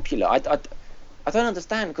so popular? I don't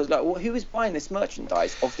understand, because like, who is buying this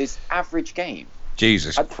merchandise of this average game?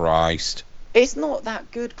 Jesus Christ! It's not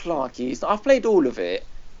that good, Clarky. I've played all of it.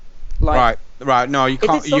 Like, Right. No, you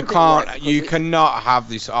can't. You can't. right, you cannot have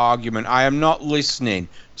this argument. I am not listening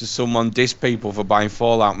to someone diss people for buying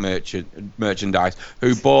Fallout merchandise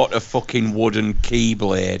who bought a fucking wooden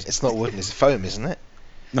keyblade. It's not wooden. It's foam, isn't it?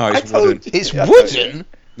 No, it's wooden. It's wooden.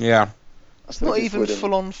 Yeah. It's not even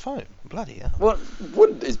full-on foam. Bloody hell. Well,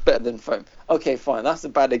 wood is better than foam. Okay, fine. That's a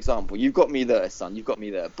bad example. You've got me there, son. You've got me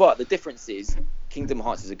there. But the difference is, Kingdom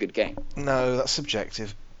Hearts is a good game. No, that's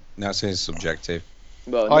subjective. That's subjective.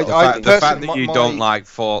 Well, the fact that you don't like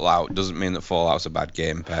Fallout doesn't mean that Fallout's a bad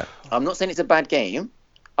game, Pet. I'm not saying it's a bad game.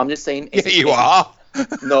 I'm just saying... Yeah, you are.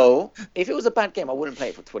 No. If it was a bad game, I wouldn't play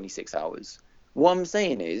it for 26 hours. What I'm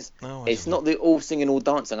saying is, it's not the all singing, all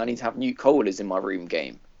dancing, I need to have new colas in my room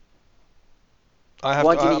game. I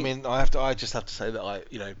just have to say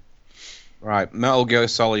that Right, Metal Gear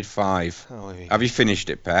Solid 5. Have you finished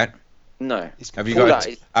it, Pet? No. Have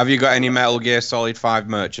you got any Metal Gear Solid 5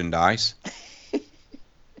 merchandise?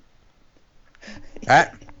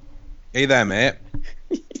 Pet? Are you there, mate?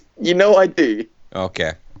 You know I do.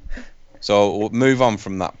 Okay. So we'll move on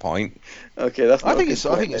from that point. Okay, that's. I think it's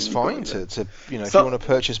fine to if you want to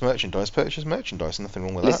purchase merchandise, Nothing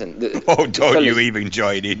wrong with that. Don't you even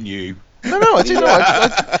join in, you? No, I do.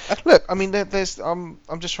 Look, I mean, there's. I'm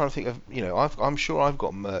just trying to think of. I'm sure I've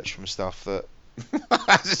got merch from stuff that.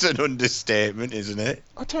 That's an understatement, isn't it?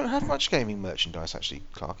 I don't have much gaming merchandise actually,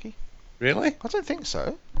 Clarky. Really? I don't think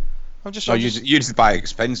so. You just buy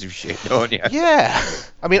expensive shit, don't you? Yeah.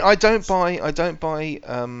 I mean, I don't buy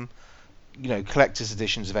collector's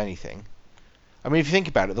editions of anything. I mean, if you think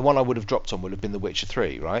about it, the one I would have dropped on would have been The Witcher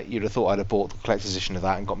 3, right? You'd have thought I'd have bought the collector's edition of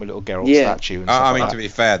that and got my little Geralt statue and stuff I mean, like to be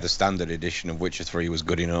fair, the standard edition of Witcher 3 was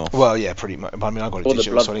good enough. Well, yeah, pretty much. I mean, I got a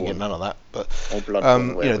digital, so I didn't get none of that. But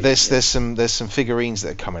there's some figurines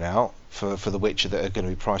that are coming out for The Witcher that are going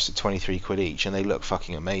to be priced at 23 quid each, and they look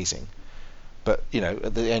fucking amazing. But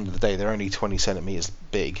at the end of the day, they're only 20 centimeters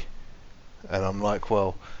big, and I'm like,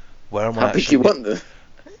 well, where am I? How big do you want them?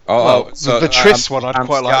 So the Triss one, I'd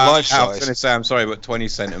quite like life size. I was going to say, I'm sorry, but 20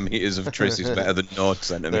 centimeters of Triss is better than 0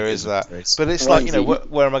 centimeters. There is that, but it's like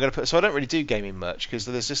where am I going to put? So I don't really do gaming merch because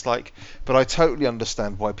there's just like, but I totally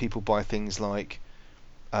understand why people buy things like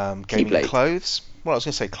gaming clothes. Well, I was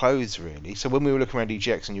going to say clothes really. So when we were looking around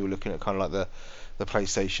EGX and you were looking at kind of like the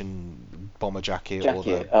PlayStation bomber jacket. Or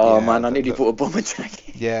the I nearly bought a bomber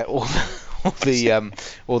jacket. Yeah, or the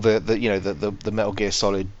Metal Gear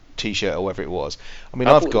Solid T-shirt or whatever it was. I mean,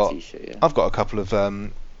 I've got a couple of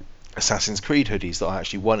Assassin's Creed hoodies that I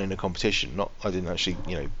actually won in a competition. I didn't actually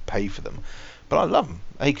pay for them, but I love them.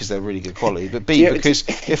 A, because they're really good quality, but B, because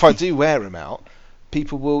if I do wear them out,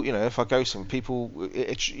 people will, if I go somewhere,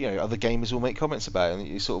 other gamers will make comments about it,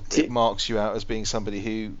 and it marks you out as being somebody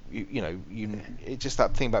who, it's just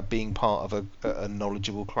that thing about being part of a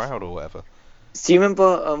knowledgeable crowd or whatever. Do you remember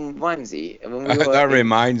Wimsey? That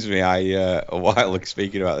reminds me, a while ago,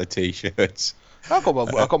 speaking about the t-shirts. I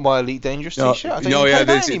got my Elite Dangerous t-shirt.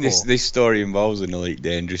 This story involves an Elite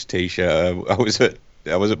Dangerous t-shirt. I was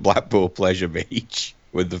at Blackpool Pleasure Beach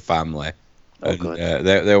with the family, and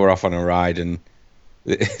they were off on a ride, and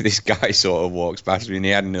this guy sort of walks past me, and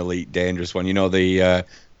he had an Elite Dangerous one. The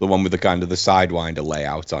one with the kind of the Sidewinder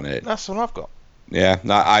layout on it. That's what I've got. Yeah,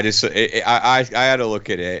 I had a look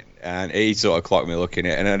at it, and he sort of clocked me looking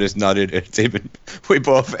at it, and I just nodded at him, and we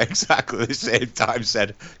both at exactly the same time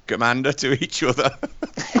said "Commander" to each other.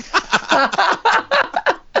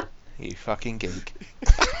 You fucking geek.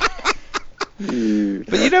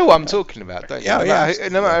 But you know what I'm talking about, don't you? Yeah,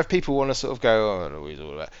 No matter if people want to sort of go, oh, I know what he's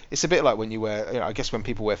all about. It's a bit like when you wear, I guess when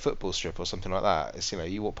people wear football strip or something like that. It's,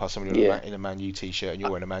 you walk past somebody in a Man U t-shirt and you're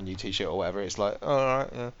wearing a Man U t-shirt or whatever. It's like, all right,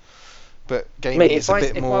 yeah. But gaming Mate, is a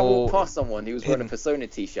bit more. If I walked past someone who was wearing a Persona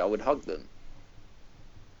t-shirt, I would hug them.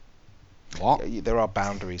 What? There are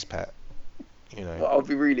boundaries, Pet. I'll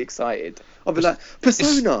be really excited. I'll be like,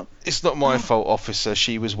 Persona! It's not my fault, officer.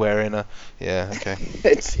 She was wearing a... Yeah, okay.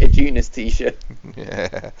 It's a Junus t-shirt.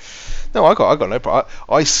 Yeah. No, I got no problem.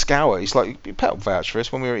 I scour. It's like, Pet vouch for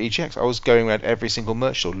us, when we were at EGX, I was going around every single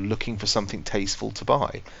merch store looking for something tasteful to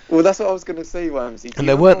buy. Well, that's what I was going to say, Wimsey. And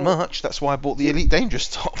there weren't much. That's why I bought the Elite Dangerous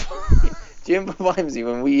top. Do you remember, Wimsey,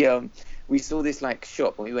 when we saw this like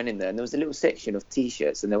shop when we went in there, and there was a little section of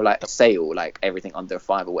t-shirts, and they were like sale, like everything under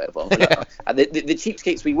 $5 or whatever. And we're like, the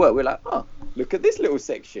cheapskates we were like, oh, look at this little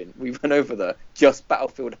section. We went over there, just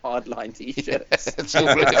Battlefield Hardline t-shirts. That's all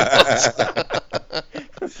it was.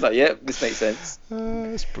 It's like, yeah, this makes sense.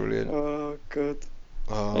 That's brilliant. Oh god.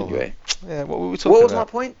 Oh, anyway, yeah. What were we talking about? What was about?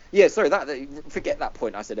 my point? Yeah, sorry. Forget that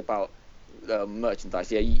point I said about merchandise.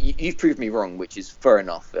 Yeah, you've proved me wrong, which is fair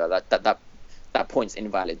enough. That point's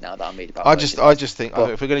invalid now that I made about. I just think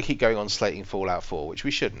if we're going to keep going on slating Fallout 4, which we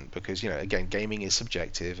shouldn't, because again, gaming is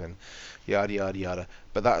subjective and yada yada yada.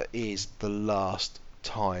 But that is the last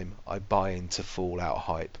time I buy into Fallout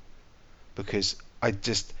hype, because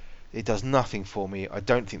it does nothing for me. I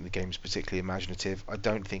don't think the game's particularly imaginative. I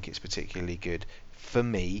don't think it's particularly good for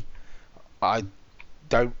me.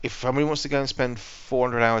 If somebody wants to go and spend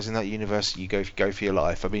 400 hours in that universe, you go for your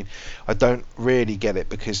life. I mean, I don't really get it,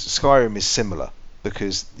 because Skyrim is similar,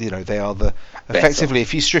 because they are effectively,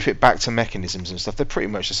 if you strip it back to mechanisms and stuff, they're pretty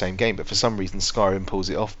much the same game, but for some reason Skyrim pulls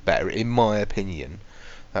it off better, in my opinion.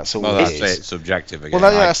 That's all it is. It's subjective again.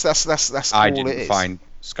 Well, that's all it is.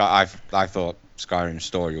 I thought Skyrim's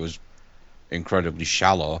story was incredibly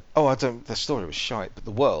shallow. Oh, the story was shite,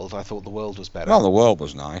 but I thought the world was better. Well, the world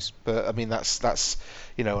was nice, but I mean that's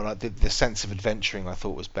and the sense of adventuring I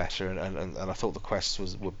thought was better, and I thought the quests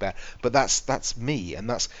were better. But that's me, and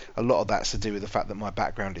that's a lot of that's to do with the fact that my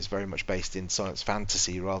background is very much based in science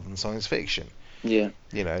fantasy rather than science fiction. Yeah.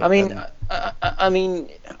 I mean,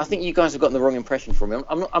 I think you guys have gotten the wrong impression from me.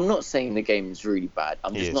 I'm not saying the game is really bad.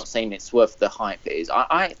 I'm just not saying it's worth the hype it is.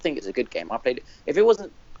 I think it's a good game. I played it. If it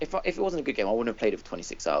wasn't a good game, I wouldn't have played it for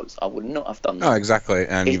 26 hours. I would not have done that. No, exactly.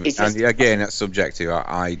 And again, that's subjective.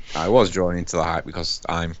 I was drawn into the hype because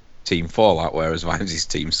I'm Team Fallout, whereas Vimes's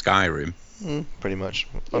Team Skyrim. Pretty much.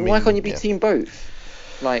 Why can't you be Team both?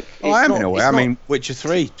 Like, I am in a way. I mean, Witcher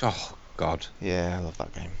 3. Oh, God. Yeah, I love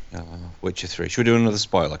that game. Witcher 3. Should we do another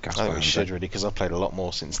spoiler cast? I think we should, really, because I've played a lot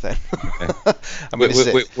more since then. Okay.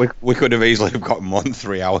 We could have easily have got more than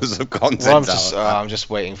 3 hours of content. Well, I'm just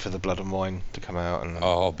waiting for the Blood and Wine to come out. And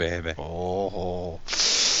oh, baby. Oh,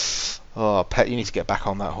 Pet, you need to get back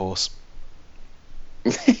on that horse.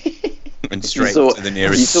 And straight to the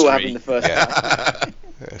nearest You saw street. having the first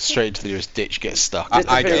straight to the nearest ditch, get stuck.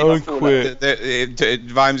 I don't quit.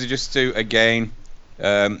 Vimesy, just to, again...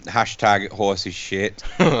 hashtag horse is shit.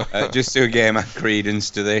 Just to again add credence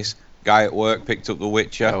to this, guy at work picked up The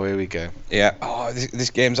Witcher. Oh, here we go. Yeah. Oh, this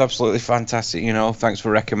game's absolutely fantastic. Thanks for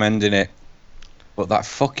recommending it. But that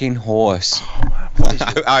fucking horse. Oh, man,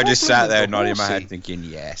 I just sat there nodding my head, thinking,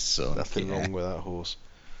 yes, son. Nothing wrong with that horse.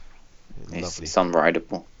 Lovely. It's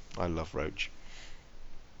unrideable. I love Roach.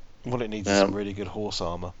 What it needs is some really good horse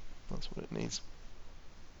armor. That's what it needs.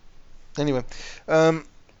 Anyway,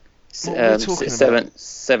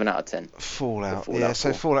 seven out of 10. Fallout. Yeah,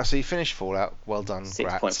 so Fallout. So you finished Fallout. Well done.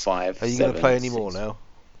 6.5. Are you going to play any more now?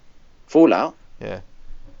 Fallout? Yeah.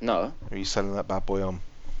 No. Or are you selling that bad boy on?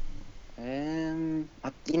 I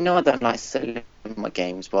don't like selling my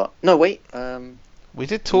games, but no, wait. We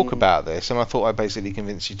did talk about this, and I thought I basically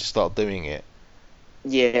convinced you to start doing it.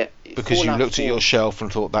 Yeah. Because Fallout you looked at your shelf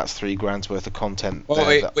and thought that's $3,000 worth of content.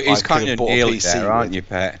 Well, it's kind of nearly there, aren't you,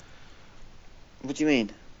 Pet? What do you mean?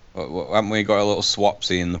 Haven't we got a little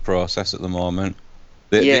swapsy in the process at the moment?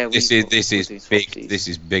 This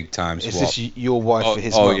is big time swap. Is this your wife for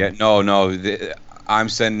his mum? Oh yeah, no. I'm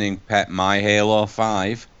sending Pet my Halo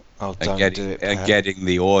 5. Oh, don't do it, Pet. And getting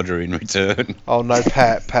the order in return. Oh no,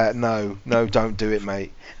 Pet, no, don't do it,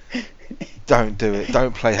 mate. Don't do it.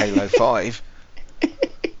 Don't play Halo 5.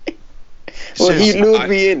 Well, he lured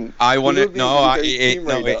me in. I want it. No,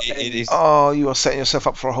 it is. Oh, you are setting yourself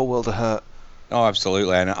up for a whole world of hurt. Oh,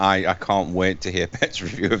 absolutely, and I can't wait to hear Pet's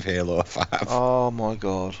review of Halo 5. Oh my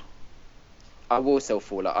god. I will sell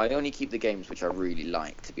Fallout. I only keep the games which I really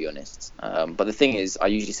like, to be honest. But the thing is, I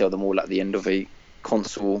usually sell them all at the end of a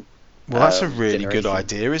console Well, that's a really good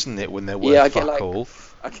idea, isn't it? When they're worth all.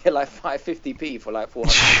 I get like 550p for like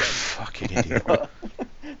 400. Fucking idiot.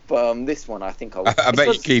 But this one, I think I bet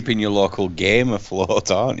you're keeping your local game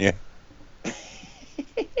afloat, aren't you?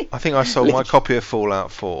 I think I sold my copy of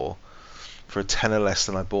Fallout 4 for a tenner less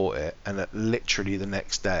than I bought it, and literally the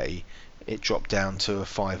next day, it dropped down to a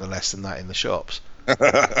 $5 less than that in the shops.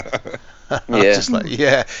 Just like,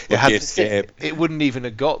 it wouldn't even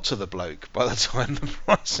have got to the bloke by the time the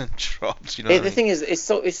price had dropped. You know, the thing is, it's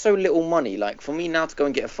so little money. Like for me now to go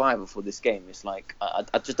and get a $5 for this game, it's like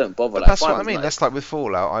I just don't bother. But that's what I mean. That's like with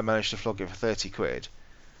Fallout. I managed to flog it for 30 quid.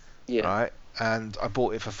 Yeah. Right, and I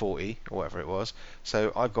bought it for 40 or whatever it was.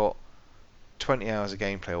 So I got 20 hours of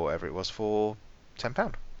gameplay or whatever it was for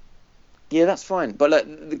 £10. Yeah, that's fine. But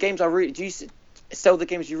like the games do you sell the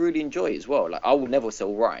games you really enjoy as well? Like I will never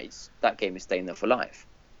sell Rise. That game is staying there for life.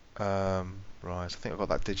 Rise. I think I got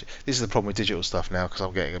that digital. This is the problem with digital stuff now because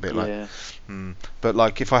I'm getting a bit like. But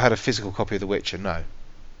like if I had a physical copy of The Witcher, no.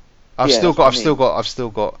 I've still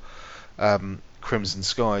got Crimson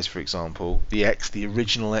Skies, for example, the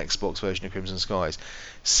original Xbox version of Crimson Skies,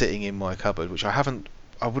 sitting in my cupboard, which I haven't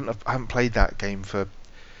played that game for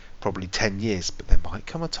probably 10 years, but there might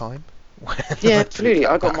come a time. Yeah, absolutely.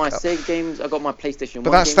 I got my Sega games. I got my PlayStation.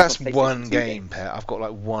 But that's one game, Pet. I've got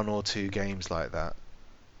like 1 or 2 games like that.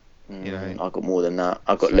 You know, I've got more than that.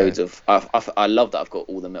 I've got loads of. I love that. I've got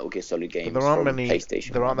all the Metal Gear Solid games. But there aren't many.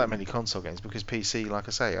 PlayStation. There aren't that many console games because PC, like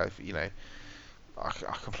I say, I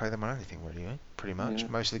can play them on anything really, pretty much.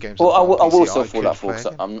 Most of the games. Well, I will sell Fallout 4.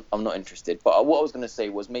 So I'm not interested. But what I was going to say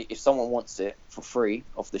was, if someone wants it for free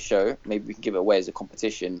off the show, maybe we can give it away as a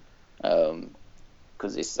competition.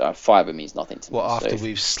 Because it's $5 means nothing to me. Well, after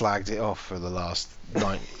we've slagged it off for the last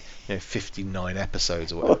 59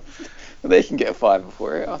 episodes or whatever. They can get a $5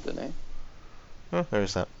 for it. I don't know. Well, there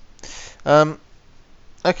is that.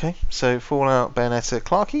 Okay, so Fallout, Bayonetta,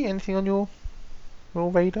 Clarky, anything on your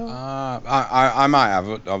radar? I might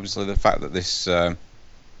have. Obviously, the fact that this it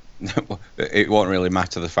won't really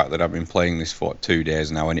matter. The fact that I've been playing this for 2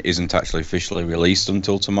 days now, and it isn't actually officially released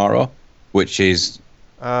until tomorrow, which is.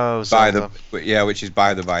 Which is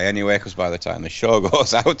by the by anyway, because by the time the show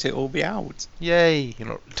goes out, it will be out. Yay! You're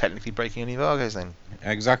not technically breaking any embargoes then.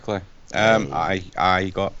 Exactly.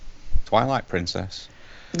 I got Twilight Princess.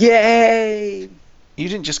 Yay! You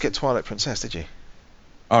didn't just get Twilight Princess, did you?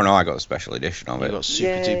 Oh no, I got the special edition of it. You got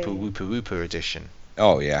Super Duper Wooper Wooper edition.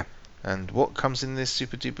 Oh yeah. And what comes in this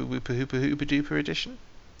Super Duper Wooper Hooper Hooper Duper edition?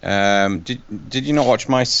 Did you not watch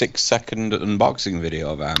my 6-second unboxing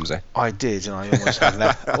video of Amza? I did, and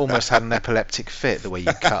I almost had an epileptic fit the way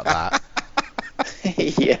you cut that.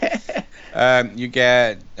 Yeah. You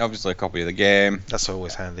get obviously a copy of the game. That's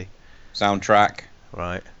always handy. Soundtrack.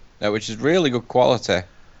 Right. Which is really good quality.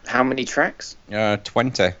 How many tracks?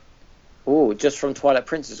 20. Oh, just from Twilight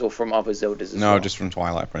Princess or from other Zeldas as well? No, just from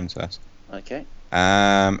Twilight Princess. Okay.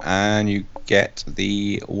 And you get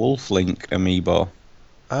the Wolf Link amiibo.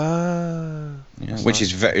 Which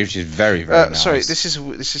is very nice. Sorry, this is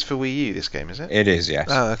for Wii U. This game, is it? It is, yes.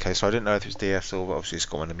 Oh, okay. So I didn't know if it was DS or obviously it's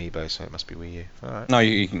got an amiibo, so it must be Wii U. All right. No,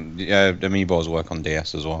 you can. Amiibos work on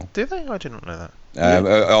DS as well. Do they? I didn't know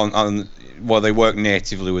that. Well, they work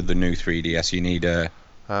natively with the new 3DS. You need an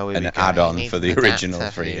add-on for the original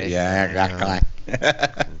 3DS. Yeah, exactly.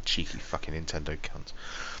 Cheeky fucking Nintendo cunt.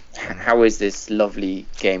 How is this lovely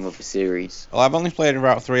game of a series? Well, I've only played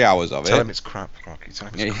about 3 hours of it. Tell him it's crap, Rocky.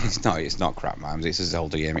 It's not crap, man. It's a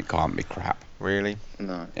Zelda game. It can't be crap. Really?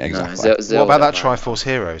 No. Exactly. No, what about that Triforce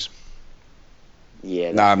Heroes?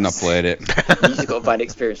 Yeah. No, I've not played it. You just got a bad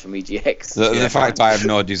experience from EGX. The fact I have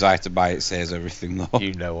no desire to buy it says everything, though.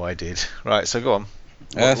 You know I did. Right, so go on.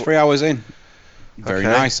 3 hours in. Very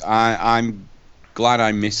nice. I'm glad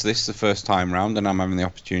I missed this the first time round, and I'm having the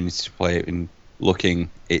opportunity to play it in looking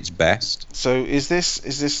its best. So is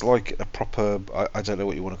this like a proper, I don't know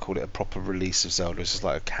what you want to call it, a proper release of Zelda? Is this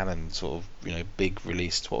like a canon sort of, big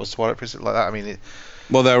release? What was Twilight Princess like that? I mean,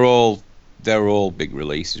 well, they're all big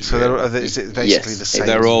releases. So really. Is it basically the same?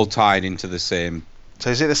 They're all tied into the same. So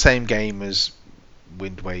is it the same game as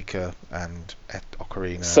Wind Waker and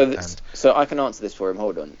Ocarina? So I can answer this for him.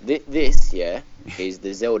 Hold on. This is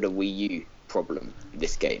the Zelda Wii U problem.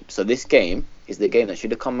 This game. So this game is the game that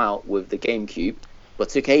should have come out with the GameCube, but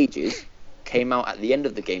took ages. Came out at the end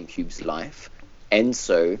of the GameCube's life, and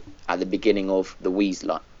so at the beginning of the Wii's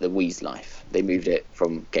life. They moved it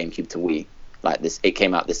from GameCube to Wii. Like this, it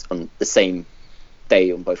came out on the same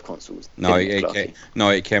day on both consoles. No,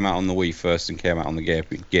 it came out on the Wii first and came out on the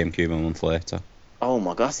GameCube a month later. Oh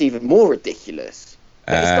my god, that's even more ridiculous.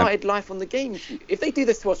 But it started life on the GameCube. If they do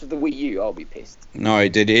this to us with the Wii U, I'll be pissed. No,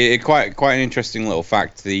 it did. It quite an interesting little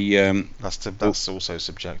fact. That's also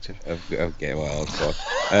subjective. Okay, well,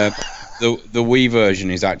 the Wii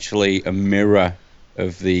version is actually a mirror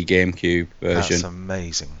of the GameCube version. That's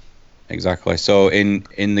amazing. Exactly. So in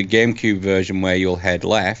the GameCube version where you'll head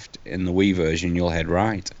left, in the Wii version you'll head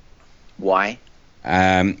right. Why?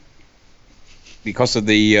 Because of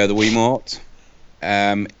the Wiimote.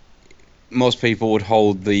 Most people would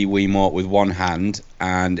hold the Wiimote with one hand,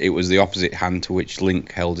 and it was the opposite hand to which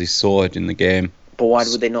Link held his sword in the game. But why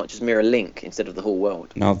would they not just mirror Link instead of the whole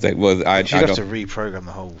world? No, you'd have to reprogram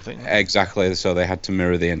the whole thing. Exactly. So they had to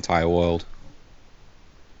mirror the entire world.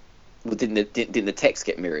 Well, didn't the text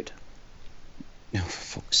get mirrored? Oh,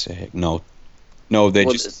 for fuck's sake, no. No,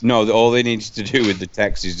 all they needed to do with the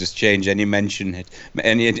text is just change anyone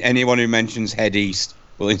who mentions head east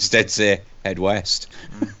will instead say head west.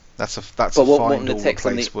 That's a won't the text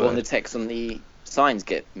on the signs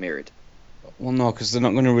get mirrored? Well, no, because they're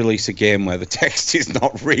not going to release a game where the text is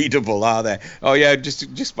not readable, are they? Oh yeah,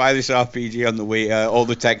 just buy this RPG on the Wii. All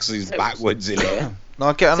the text is backwards in it. No,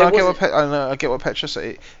 I get what Petra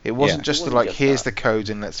said. It wasn't just here's the code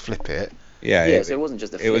and let's flip it. Yeah, so it wasn't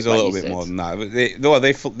just a flip. It was a little bit more than that. But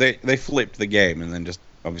they flipped the game and then just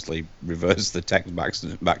obviously reversed the text back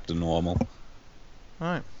to normal.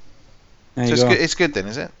 Right. So it's good then,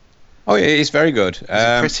 is it? Oh yeah, it's very good. Is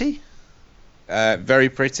it pretty? Very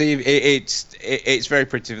pretty. It's very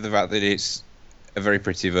pretty for the fact that it's a very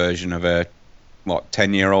pretty version of a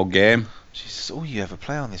 10-year-old game. Jesus, all you ever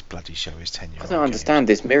play on this bloody show is 10-year-old. I don't understand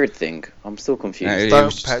this mirrored thing. I'm still confused.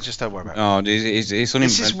 Just don't worry about it. No, it's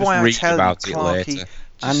this is why I tell you, Clarky,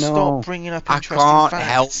 I know. Stop bringing up interesting facts.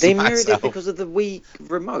 Help they mirrored it because of the Wii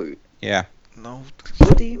remote. Yeah. No.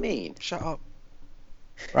 What do you mean? Shut up.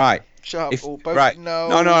 Right. Shut up. Right. No.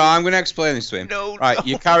 No. I'm going to explain this to him. No. Right.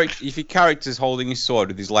 If your character's holding his sword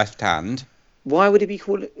with his left hand. Why would he be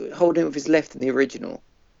holding it with his left in the original?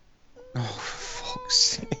 Oh, for fuck's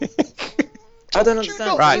sake. I don't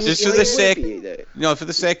understand. Right, just for the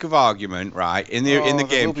sake of argument, right? In the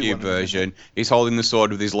GameCube version, he's holding the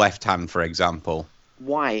sword with his left hand, for example.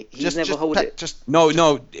 Why? He's never held it. No.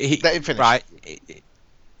 Let him finish. Right.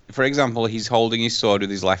 For example, he's holding his sword with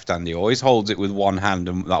his left hand. He always holds it with one hand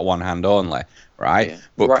and that one hand only, right? Yeah.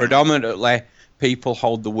 But predominantly, people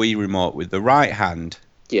hold the Wii remote with the right hand.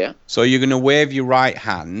 Yeah. So you're going to wave your right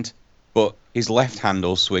hand, but his left hand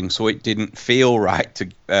will swing, so it didn't feel right to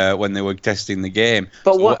when they were testing the game.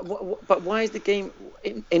 But but why is the game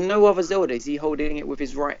in no other Zelda is he holding it with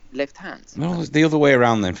his left hand? No, it's the other way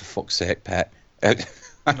around then. For fuck's sake, Pet. I'm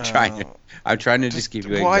trying to just give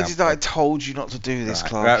you. Why did I told you not to do this,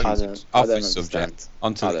 Clark? Off the subject,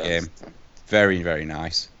 onto the game. Very, very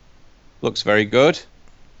nice. Looks very good.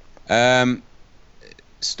 The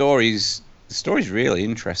story's really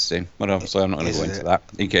interesting, but obviously I'm not going to go into that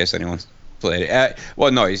in case anyone's played it.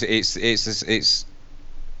 Well, no, it's who's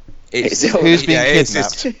been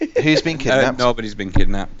kidnapped? Who's been kidnapped? Nobody's been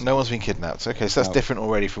kidnapped. No one's been kidnapped. Okay, so that's different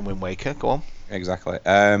already from Wind Waker. Go on. Exactly.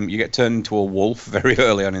 You get turned into a wolf very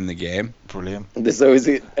early on in the game. Brilliant. There's always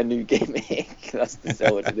a new gimmick. That's the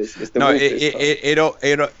Zelda.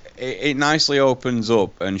 It nicely opens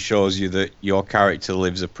up and shows you that your character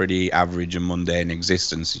lives a pretty average and mundane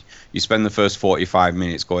existence. You spend the first 45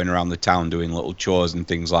 minutes going around the town doing little chores and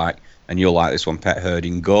things and you'll like this one, pet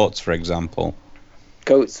herding goats, for example.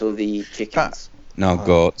 Goats or the chickens?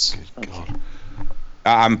 Goats. Good God.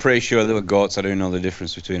 I'm pretty sure there were goats. I don't know the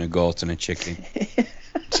difference between a goat and a chicken.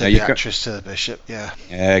 To the actress to the bishop, yeah.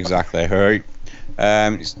 Yeah, exactly. Right.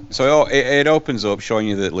 So it opens up showing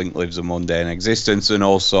you that Link lives a mundane existence, and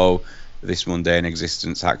also this mundane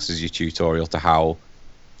existence acts as your tutorial to how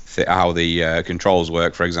the controls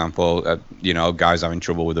work. For example, guys having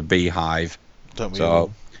trouble with a beehive. Don't we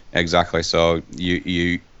all? Exactly. So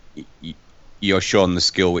you're shown the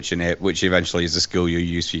skill which eventually is the skill you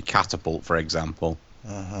use for your catapult, for example.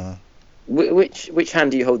 Uh-huh. Which hand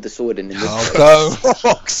do you hold the sword in? Go.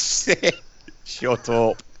 Shut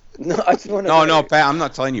up. No, I just want to. No, Pet. I'm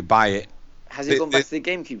not telling you buy it. Has it gone back to the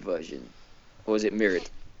GameCube version, or is it mirrored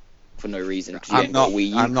for no reason? I'm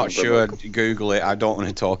not sure. Google it. I don't want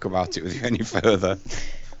to talk about it with you any further.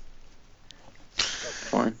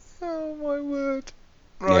 Fine. Oh my word.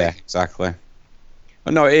 Right. Yeah, exactly.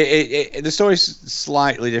 But no, the story's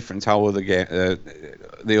slightly different to how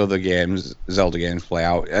the other games, Zelda games, play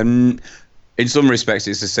out, and in some respects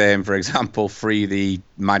it's the same. For example, free the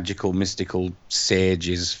magical, mystical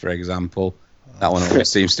sages, for example. That one always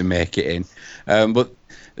seems to make it in. But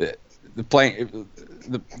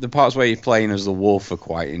the parts where you're playing as the wolf are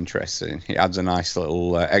quite interesting. It adds a nice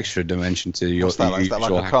little extra dimension to your. What's that like? Is that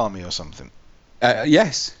like Okami or something?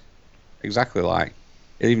 Yes, exactly like.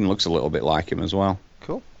 It even looks a little bit like him as well.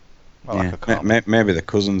 Cool. Like Okami. Maybe the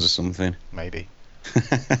cousins or something. Maybe.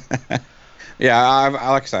 Yeah,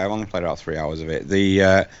 like I say, I've only played about 3 hours of it.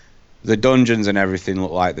 The dungeons and everything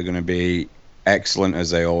look like they're going to be excellent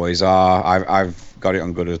as they always are. I've got it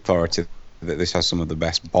on good authority that this has some of the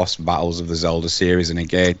best boss battles of the Zelda series, and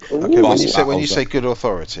again, okay, when you say good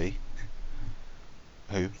authority,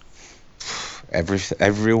 who?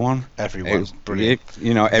 Everyone. Everyone's brilliant.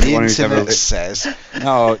 Everyone who's ever says.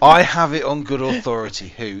 No, I have it on good authority.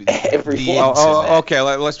 Who? Everyone. Okay.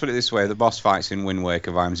 Let's put it this way: the boss fights in Wind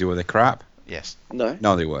Waker Vimesy were they crap? Yes.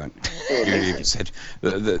 No, they weren't. You even said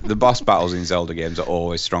the boss battles in Zelda games are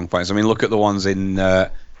always strong points. I mean, look at the ones in.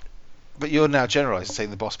 But you're now generalising,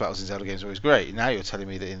 saying the boss battles in Zelda games are always great. Now you're telling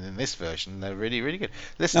me that in this version they're really, really good.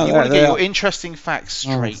 Listen, you want to get your interesting facts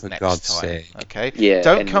straight next God's time, sake. okay? Yeah,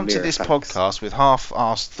 don't come to this facts. podcast with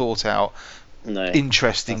half-assed, thought-out,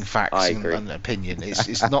 interesting facts and opinion.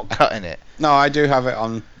 It's not cutting it. No, I do have it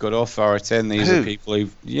on good authority, and these are people who,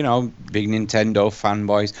 big Nintendo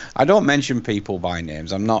fanboys. I don't mention people by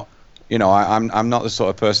names. I'm not. I'm not the sort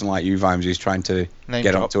of person like you, Vimes, who's trying to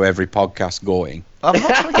get onto every podcast going. I'm not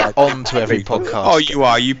trying to get onto every podcast. Oh, you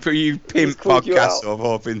are. You pimp podcasts up,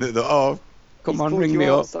 hoping that come on, ring me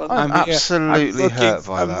up. I'm absolutely hurt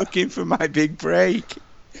by that. I'm looking for my big break.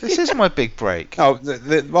 This is my big break. Oh,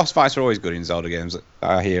 the boss fights are always good in Zelda games.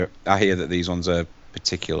 I hear that these ones are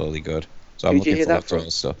particularly good. So I'm looking for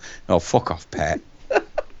that stuff. Oh, fuck off, Pet.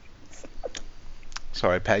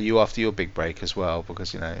 Sorry, Pet. You after your big break as well,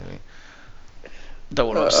 because don't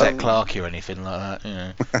want to upset Clarky or anything like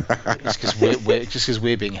that, just because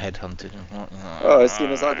we're being headhunted. As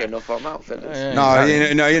soon as I get enough, I'm out. Finished.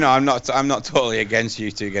 I'm not totally against you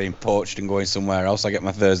two getting poached and going somewhere else. I get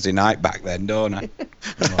my Thursday night back then, don't I?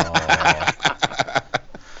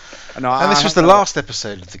 And this was the last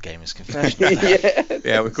episode of the Gamers Confessional.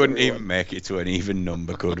 Yeah, we couldn't even make it to an even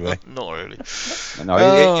number, could we? Not really.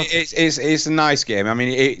 No, it's a nice game. I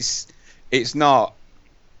mean, it's not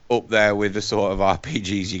up there with the sort of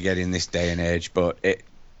RPGs you get in this day and age, but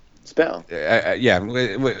it's better.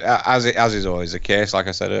 As is always the case, like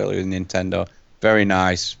I said earlier, with Nintendo, very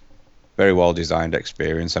nice, very well designed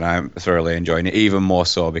experience, and I'm thoroughly enjoying it. Even more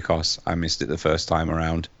so because I missed it the first time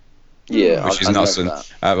around. Yeah, which is not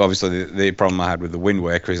obviously the problem I had with the Wind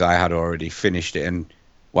Waker is I had already finished it, and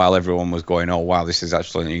while everyone was going, "Oh wow, this is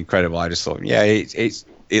absolutely incredible," I just thought, yeah,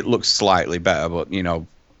 it looks slightly better, but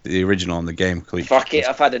the original on the game. Fuck it,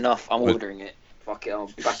 I've had enough. I'm ordering it. Fuck it, I'll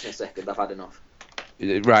be back in a second. I've had enough.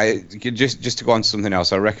 Right, just to go on to something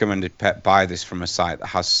else, I recommended Pet buy this from a site that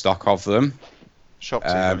has stock of them. Shop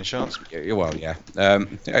to any chance? Well, yeah.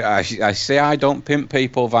 I say I don't pimp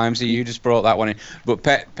people, Vimesy. You just brought that one in. But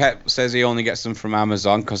Pet says he only gets them from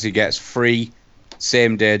Amazon because he gets free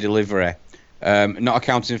same-day delivery. Not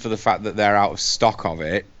accounting for the fact that they're out of stock of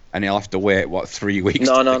it. And he'll have to wait 3 weeks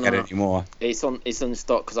to get it anymore. It's on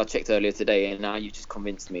stock because I checked earlier today, and now you just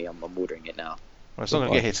convinced me. I'm ordering it now. Well, it's not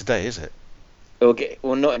going to get here today, is it?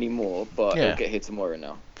 Not anymore, but it'll get here tomorrow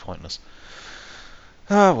now. Pointless.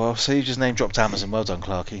 Oh well, so you just name dropped Amazon. Well done,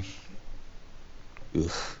 Clarky. Big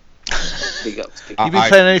ups. You been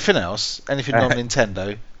playing anything else? Anything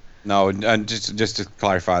non-Nintendo? No, and just to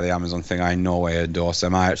clarify the Amazon thing, I in no way endorse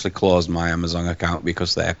them. I actually closed my Amazon account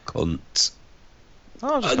because they're cunts.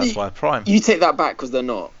 Oh, just that's why Prime. You take that back because they're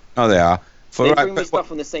not. Oh, they are. They bring me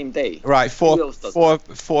stuff on the same day. Right, four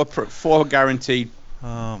guaranteed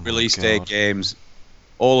release date games.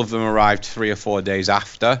 All of them arrived 3 or 4 days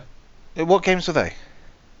after. What games were they?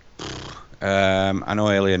 I know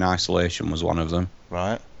Alien Isolation was one of them.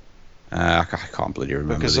 Right. I can't bloody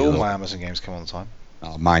remember. Because all my Amazon games come on time.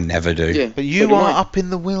 Oh, mine never do. Yeah, but you are up in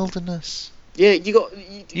the wilderness. Yeah, you got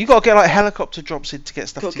to get helicopter drops in to get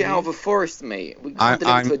stuff. Got to get out of a forest, mate. We can't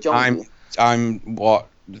into a jungle. I'm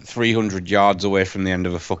 300 yards away from the end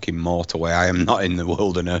of a fucking motorway. I am not in the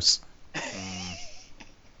wilderness.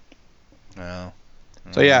 No.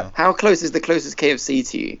 So yeah. How close is the closest KFC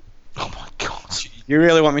to you? Oh my god. You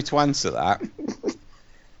really want me to answer that?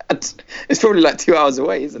 It's probably like 2 hours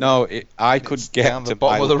away, isn't it? No, I could get down the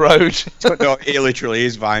bottom of the road. No, it literally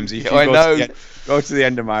is, Vimesy. If you I know. Go to the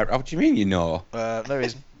end of my... What do you mean you know? No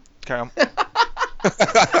reason. Carry on.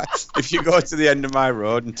 If you go to the end of my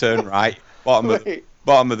road and turn right, bottom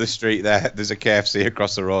of the street there's a KFC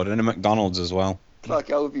across the road and a McDonald's as well.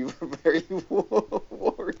 Like, I would be very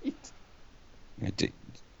worried.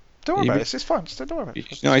 Don't worry about it. It's fine. Just don't worry about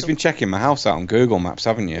it. No, he's been checking my house out on Google Maps,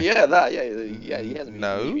 haven't you? Yeah, he hasn't.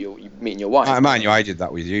 No. You meeting your wife. Mind you, I did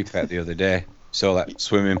that with you, Pet, the other day. So that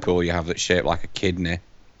swimming pool you have that's shaped like a kidney.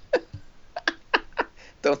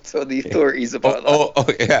 Don't tell the authorities about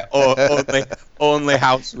that. Only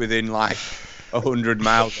house within like 100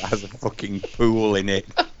 miles that has a fucking pool in it.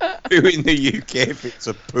 Who in the UK fits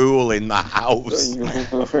a pool in the house?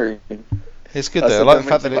 It's good though. I like the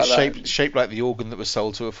fact that it's shaped like the organ that was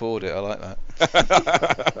sold to afford it. I like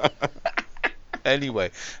that.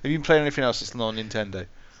 Anyway, have you been playing anything else that's non-Nintendo?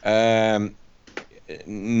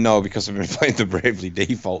 No, because I've been playing the Bravely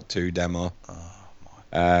Default 2 demo. Oh my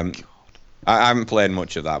God. I haven't played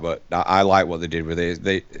much of that, but I like what they did with it.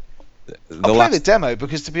 I played the demo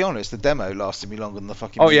because, to be honest, the demo lasted me longer than the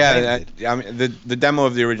fucking. Oh yeah, I mean the demo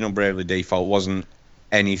of the original Bravely Default wasn't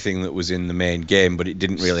anything that was in the main game, but it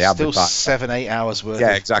didn't really advertise. Still 7-8 hours worth.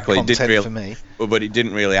 Yeah, exactly. Of content it didn't really, for me. But it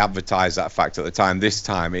didn't really advertise that fact at the time. This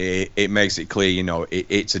time, it makes it clear, you know,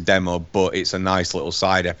 it's a demo, but it's a nice little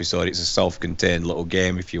side episode. It's a self-contained little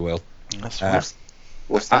game, if you will. That's right.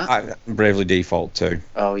 What's that? Bravely Default 2.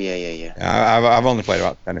 Oh yeah. I've only played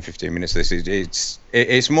about 10 or 15 minutes of this.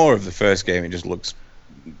 It's more of the first game. It just looks.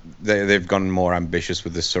 They've gone more ambitious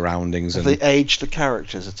with the surroundings. Have they aged the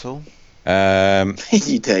characters at all?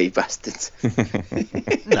 You dirty bastards.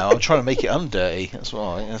 No, I'm trying to make it undirty. That's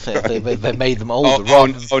why they made them older.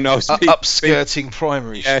 Upskirting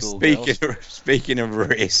primary school. Speaking of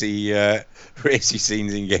racy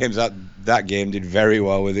scenes in games, that game did very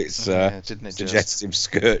well with its suggestive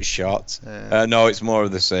skirt shots. Yeah. No, it's more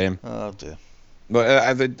of the same. Oh dear.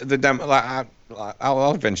 But the demo,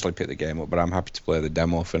 I'll eventually pick the game up, but I'm happy to play the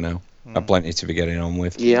demo for now. I've plenty to be getting on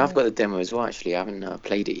with. Yeah, I've got the demo as well. Actually, I haven't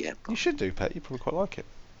played it yet. You should do, Pet. You probably quite like it.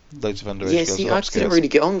 Loads of underage girls. Yeah, see, I didn't really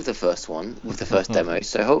get on with the first demo,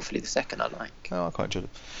 so hopefully the second I like. Oh, I quite enjoyed it.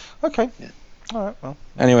 Okay. Yeah. All right. Well.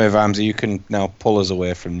 Anyway, Vamsy, you can now pull us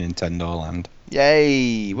away from Nintendo Land.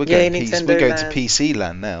 Yay! We're going to PC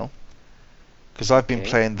Land now. Because I've been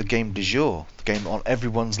playing the game du jour, the game on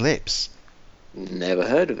everyone's lips. Never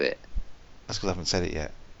heard of it. That's because I haven't said it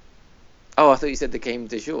yet. Oh, I thought you said the game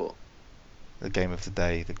du jour. The game of the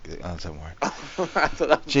day. Don't worry. I thought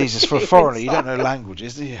that was Jesus, for a foreigner, you don't know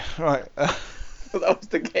languages, do you? Right. That was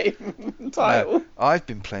the game title. I've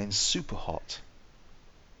been playing Super Hot.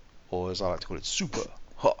 Or as I like to call it, Super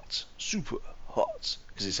Hot. Super Hot.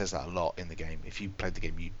 Because it says that a lot in the game. If you played the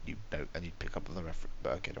game, you know, and you pick up on the reference.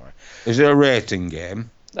 But okay, don't worry. Is it a rating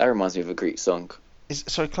game? That reminds me of a Greek song.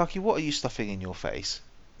 Sorry, Clarky, what are you stuffing in your face?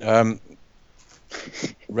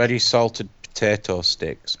 Ready salted potato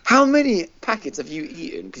sticks. How many packets have you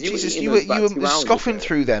eaten? Because you were scoffing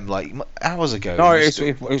through them like hours ago. No,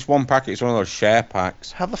 it's one packet. It's one of those share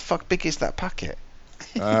packs. How the fuck big is that packet?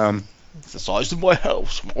 It's the size of my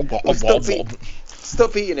house.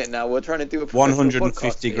 Stop eating it now. We're trying to do a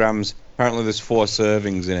 150 grams. Apparently, there's 4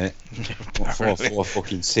 servings in it. four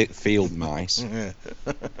fucking field mice.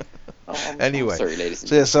 Anyway, I'm sorry, ladies and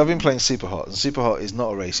gentlemen. So I've been playing Super Hot, and Super Hot is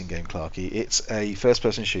not a racing game, Clarky. It's a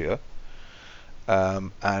first-person shooter,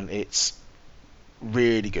 and it's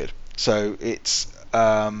really good. So it's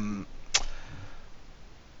I'm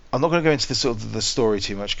not going to go into the sort of the story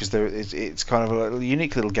too much because it's kind of a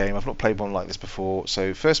unique little game. I've not played one like this before.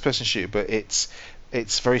 So first-person shooter, but it's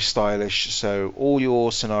very stylish. So all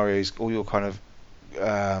your scenarios, all your kind of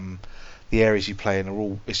the areas you play in are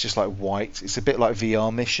all. It's just like white. It's a bit like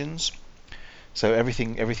VR missions. So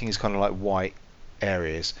everything is kind of like white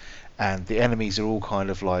areas, and the enemies are all kind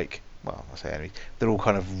of like, well, I say enemies. They're all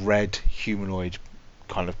kind of red humanoid,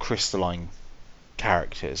 kind of crystalline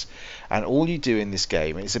characters, and all you do in this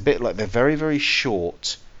game, and it's a bit like they're very, very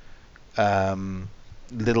short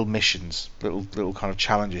little missions, little kind of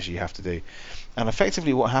challenges you have to do, and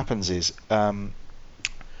effectively what happens is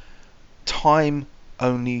time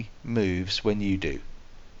only moves when you do.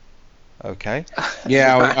 Okay.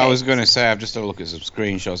 Yeah, I was going to say, I've just had a look at some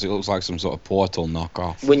screenshots. It looks like some sort of Portal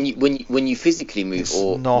knockoff. When you physically move, It's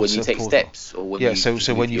or not when you a take Portal. steps, or when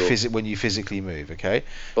when you physically move, okay.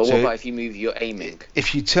 But So what about if you move your aiming?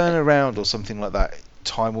 if you turn around or something like that,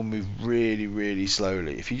 time will move really, really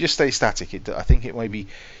slowly. If you just stay static, I think it maybe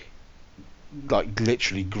like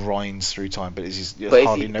literally grinds through time, but it's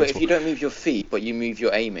hardly noticeable. But if you don't move your feet, but you move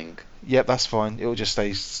your aiming. Yep, that's fine. It will just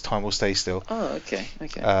stay. Time will stay still. Oh, okay.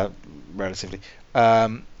 Relatively.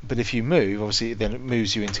 But if you move, obviously, then it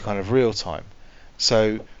moves you into kind of real time.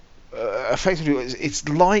 So effectively, it's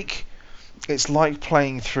like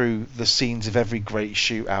playing through the scenes of every great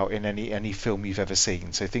shootout in any film you've ever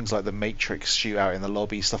seen. So things like the Matrix shootout in the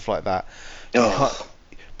lobby, stuff like that.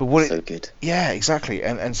 But what so good. Yeah, exactly.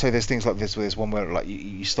 And so there's things like this where there's one where like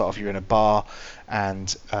you start off, you're in a bar, and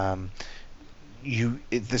the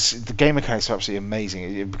game mechanics are absolutely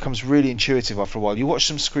amazing. It becomes really intuitive after a while. You watch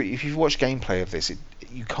if you've watched gameplay of this,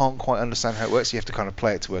 you can't quite understand how it works. You have to kind of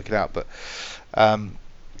play it to work it out. But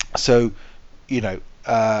so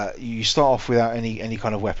you start off without any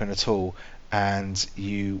kind of weapon at all, and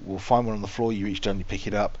you will find one on the floor. You reach down, you pick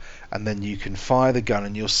it up, and then you can fire the gun,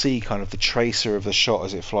 and you'll see kind of the tracer of the shot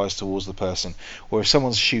as it flies towards the person. Or if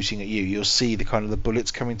someone's shooting at you, you'll see the kind of the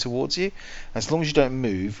bullets coming towards you. As long as you don't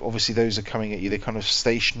move, obviously those are coming at you. They're kind of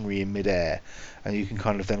stationary in midair, and you can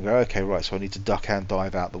kind of then go, okay, right, so I need to duck and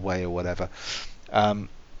dive out the way or whatever.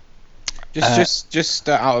 Just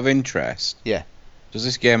out of interest. Yeah. Does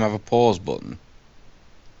this game have a pause button?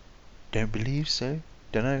 Don't believe so.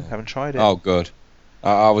 Don't know. Haven't tried it. Oh, good.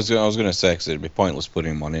 I was going to say, because it'd be pointless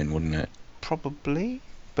putting one in, wouldn't it? Probably,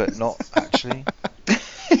 but not actually.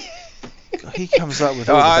 He comes up with.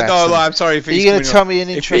 I'm sorry. If he's going to tell me an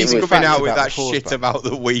interesting fact coming out with that shit button about the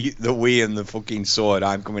Wii and the fucking sword,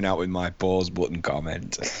 I'm coming out with my pause button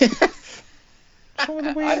comment. What's wrong with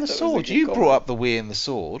the Wii and the sword? You brought up the Wii and the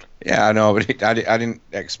sword. Yeah, I know, but I didn't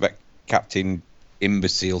expect Captain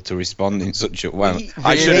Imbecile to respond in such a way. Really?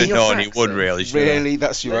 I should have known he would. Really,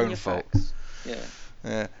 that's your own fault.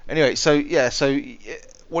 Yeah. Anyway, so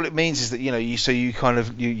what it means is that you kind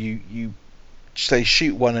of say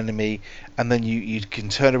shoot one enemy, and then you can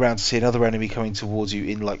turn around to see another enemy coming towards you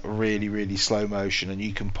in like really, really slow motion, and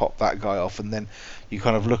you can pop that guy off, and then you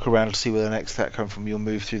kind of look around to see where the next attack comes from. You'll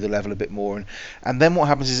move through the level a bit more, and then what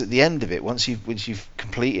happens is at the end of it, once you've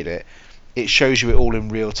completed it, it shows you it all in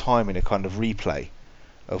real time in a kind of replay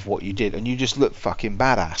of what you did, and you just look fucking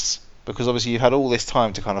badass because obviously you've had all this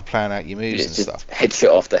time to kind of plan out your moves and stuff.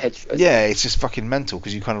 Headshot after headshot. Yeah, it's just fucking mental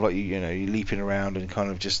because you kind of like you're leaping around and kind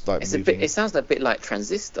of just like. It sounds a bit like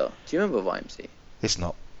Transistor. Do you remember YMC? It's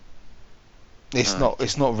not.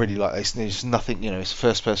 It's not really like this. There's nothing. It's a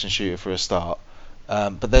first-person shooter for a start.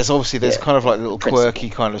 But there's kind of like a little quirky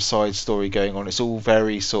kind of side story going on. It's all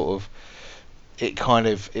very sort of. It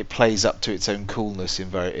plays up to its own coolness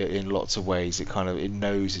in lots of ways. It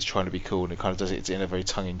knows it's trying to be cool, and it kind of does it in a very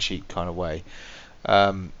tongue-in-cheek kind of way.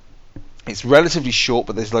 It's relatively short,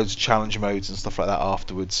 but there's loads of challenge modes and stuff like that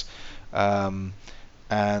afterwards. And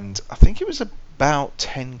I think it was about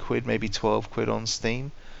 £10, maybe £12 on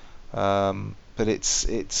Steam. But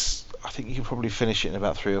it's I think you can probably finish it in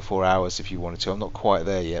about 3 or 4 hours if you wanted to. I'm not quite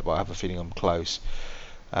there yet, but I have a feeling I'm close.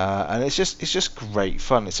 And it's just great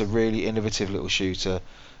fun. It's a really innovative little shooter.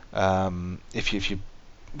 If you're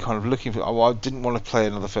kind of looking for, I didn't want to play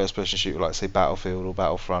another first-person shooter like say Battlefield or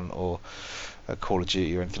Battlefront or Call of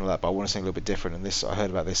Duty or anything like that, but I want something a little bit different. And I heard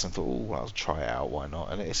about this and thought, oh, I'll try it out. Why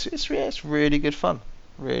not? And it's really good fun.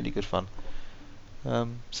 Really good fun.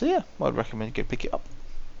 So yeah, I'd recommend you go pick it up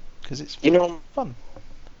because it's fun.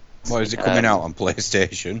 Well, is it coming out on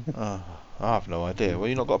PlayStation? I have no idea. Well,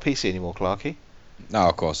 you've not got a PC anymore, Clarky. No,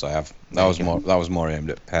 of course I have. That was more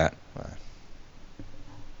aimed at Pat.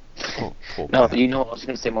 Poor no, Pat. you know what I was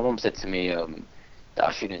going to say? My mum said to me that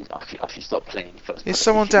I should stop playing first. Is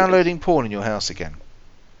someone downloading porn in your house again?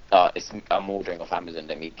 I'm ordering off Amazon.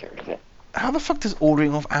 Let me get rid of it. How the fuck does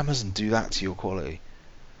ordering off Amazon do that to your quality?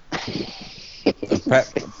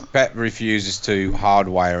 Pep refuses to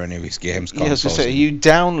hardwire any of his games consoles. Yeah, I was going to say, are you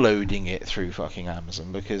downloading it through fucking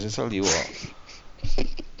Amazon? Because I tell you what.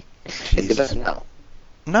 Is it better now?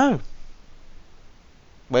 No.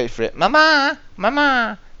 Wait for it. Mama!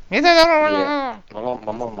 Yeah. My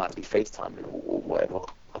mum might be FaceTiming or whatever.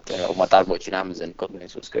 Or my dad watching Amazon. God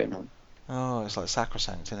knows what's going on. Oh, it's like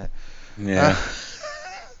sacrosanct, isn't it? Yeah.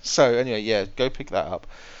 So, anyway, yeah, go pick that up.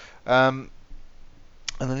 And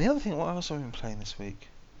then the other thing, what else have I been playing this week?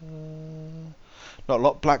 Not a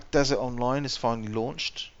lot. Black Desert Online is finally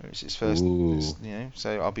launched. It's its first,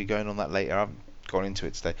 so I'll be going on that later. I haven't gone into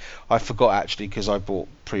it today. I forgot actually because I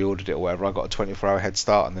pre-ordered it or whatever. I got a 24-hour head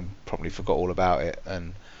start and then probably forgot all about it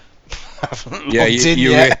and haven't logged in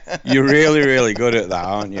yet. You're really, really good at that,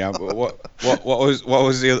 aren't you? But what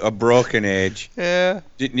was a Broken Age? Yeah.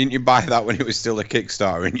 Didn't you buy that when it was still a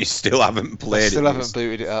Kickstarter and you still haven't played it? I still haven't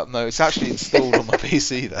booted it up. No, it's actually installed on my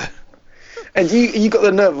PC though. And you got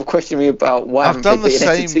the nerve of questioning me about why I haven't played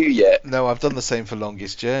Bayonetta 2 yet. No, I've done the same for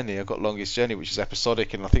Longest Journey. I've got Longest Journey, which is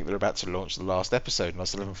episodic, and I think they're about to launch the last episode, and I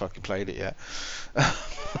still haven't fucking played it yet.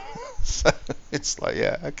 So it's like,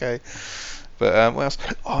 yeah, okay. But what else?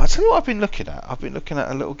 Oh, I'll tell you what I've been looking at. I've been looking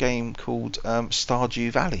at a little game called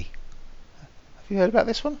Stardew Valley. Have you heard about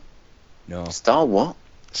this one? No. Star what?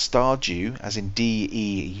 Stardew, as in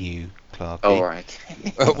D-E-U, Clarky. Oh, right.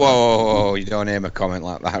 Whoa, you don't aim a comment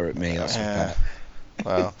like that at me. That's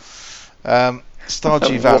Well,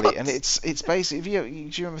 Stardew Valley, and it's basically. Do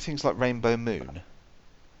you remember things like Rainbow Moon?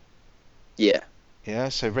 Yeah. Yeah.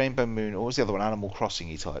 So Rainbow Moon, or what was the other one? Animal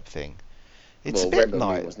Crossing-y type thing. It's a bit Rainbow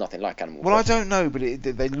like. Moon was nothing like Animal Well, Crossing. I don't know,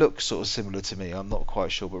 but they look sort of similar to me. I'm not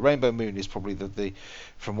quite sure, but Rainbow Moon is probably the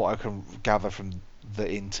from what I can gather from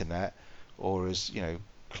the internet, or as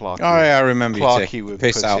Clarky. Oh yeah, I remember you Clarky taking would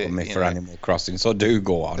piss put out it, of me for Animal Crossing, so do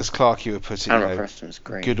go on. As Clarky would put it, Animal Crossing's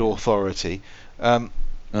great. Good authority.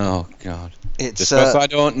 Oh God! It's just because I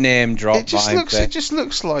don't name drop. It just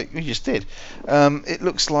looks like we just did. It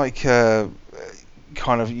looks like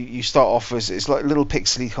kind of you start off as it's like a little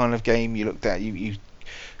pixely kind of game. You looked at you've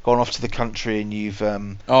gone off to the country and you've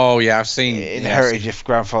oh yeah, I've seen inherited your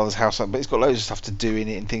grandfather's house, but it's got loads of stuff to do in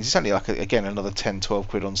it and things. It's only like again another 10-12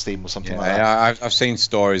 quid on Steam or something like that. Yeah, I've seen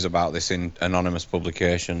stories about this in anonymous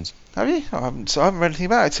publications. Have you? I haven't read anything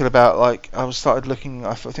about it till about I started looking.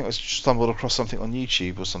 I think I stumbled across something on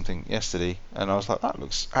YouTube or something yesterday, and I was like, that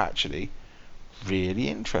looks actually really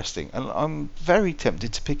interesting, and I'm very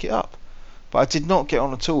tempted to pick it up. But I did not get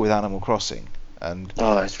on at all with Animal Crossing. And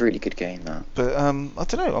it's a really good game, that. But I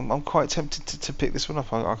don't know. I'm quite tempted to pick this one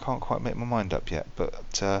up. I can't quite make my mind up yet. But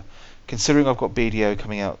considering I've got BDO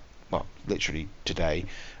coming out, well, literally today,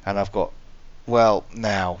 and I've got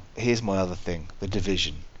now here's my other thing, The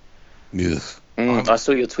Division. I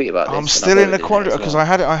saw your tweet about this. I'm still in a quandary because I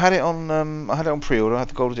had it on pre-order. I had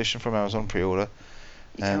the gold edition from Amazon pre-order.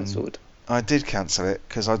 You cancelled. I did cancel it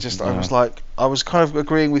because I was kind of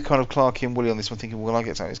agreeing with kind of Clarky and Wooly on this one, thinking, well, when I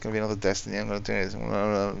get something, it's going to be another Destiny. I'm going to do this.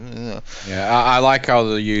 Yeah, I like how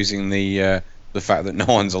they're using the fact that no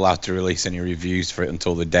one's allowed to release any reviews for it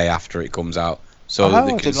until the day after it comes out, so that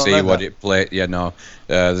they can see what it played. Yeah, no,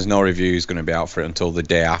 there's no reviews going to be out for it until the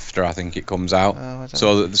day after I think it comes out,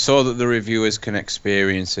 so that the reviewers can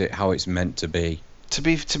experience it how it's meant to be. To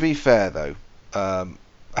be fair though,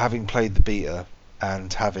 having played the beta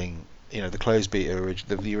and having the closed beta,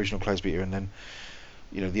 the original closed beta, and then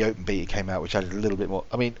the open beta came out, which added a little bit more.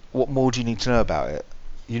 I mean, what more do you need to know about it?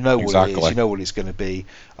 You know what it is. You know what it's going to be.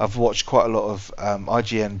 I've watched quite a lot of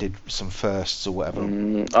IGN did some firsts or whatever.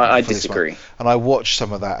 I disagree. And I watched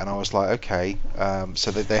some of that, and I was like, okay.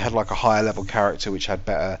 So they had like a higher level character which had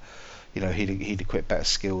better, he'd equip better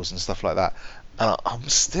skills and stuff like that. And I'm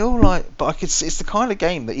still like, but I could see it's the kind of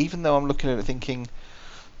game that even though I'm looking at it thinking,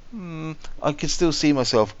 I could still see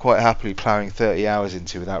myself quite happily ploughing 30 hours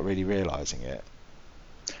into without really realising it.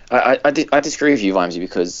 I disagree with you, Vimesy,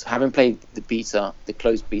 because having played the beta, the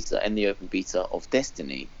closed beta and the open beta of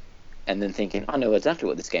Destiny, and then thinking, I know exactly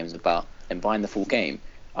what this game is about, and buying the full game,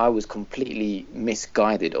 I was completely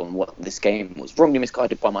misguided on what this game was. Wrongly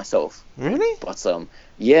misguided by myself. Really? But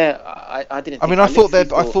yeah, I didn't. I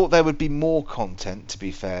thought there would be more content, to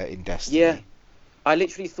be fair, in Destiny. Yeah, I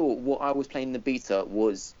literally thought what I was playing in the beta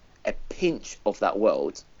was a pinch of that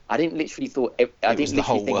world. I didn't literally think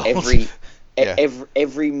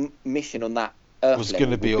every mission on that Earth was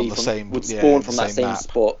going to be on the same, would spawn from that same map.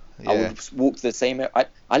 spot. Yeah. I would walk to the same. I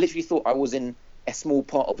literally thought I was in a small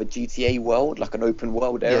part of a GTA world, like an open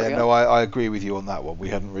world area. Yeah, no, I agree with you on that one. We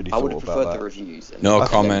hadn't really thought about that. I would have preferred the reviews. No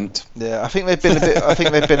comment. Yeah, I think they've been a bit. I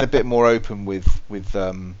think they've been a bit more open with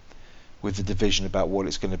the Division about what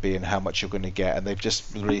it's going to be and how much you're going to get. And they've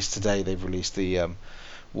just released today. They've released the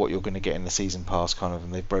what you're going to get in the season pass kind of,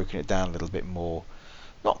 and they've broken it down a little bit more.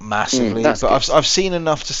 Not massively, but I've seen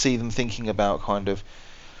enough to see them thinking about kind of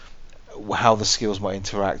how the skills might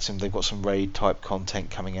interact, and they've got some raid type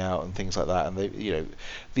content coming out and things like that. And they,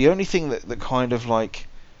 the only thing that kind of like,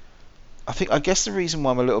 I guess the reason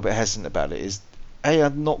why I'm a little bit hesitant about it is,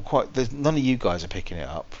 I'm not quite. None of you guys are picking it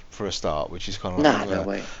up for a start, which is kind of like, no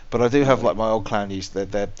way. But I do have like my old clan used. They're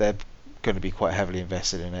going to be quite heavily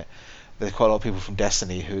invested in it. There's quite a lot of people from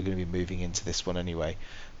Destiny who are going to be moving into this one anyway,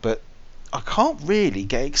 but I can't really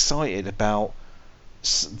get excited about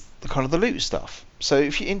the kind of the loot stuff. So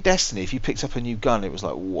if you in Destiny, if you picked up a new gun, it was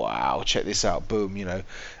like, wow, check this out, boom,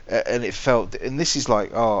 and it felt. And this is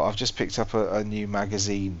like, I've just picked up a new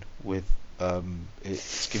magazine with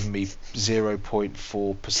it's given me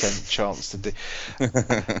 0.4% chance to do,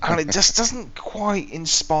 and it just doesn't quite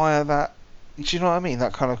inspire that. Do you know what I mean?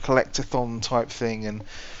 That kind of collectathon type thing, and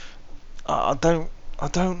I don't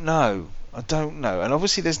know. And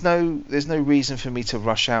obviously there's no reason for me to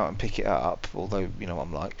rush out and pick it up, although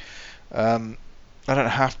I'm like, I don't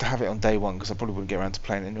have to have it on day one because I probably wouldn't get around to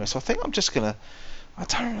playing it anyway. So I think I'm just gonna, I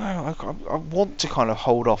don't know, I want to kind of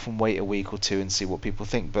hold off and wait a week or two and see what people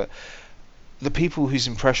think. But the people whose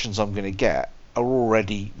impressions I'm going to get are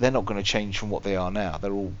already, they're not going to change from what they are now.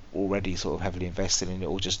 They're all already sort of heavily invested in it,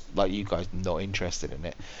 or just like you guys, not interested in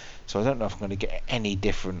it. So I don't know if I'm going to get any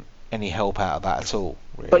different any help out of that at all.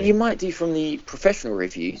 Really. But you might do from the professional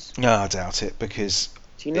reviews. No, I doubt it, because...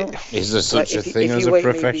 Do you know? Is there such a thing as a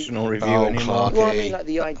professional review anymore? Clarky. Well, I mean, like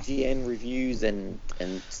the IGN reviews and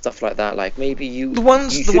stuff like that. Like maybe you. The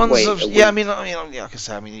ones wait of, yeah, I mean, like I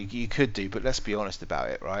say, I mean, you could do, but let's be honest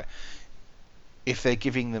about it, right? If they're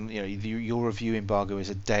giving them, your review embargo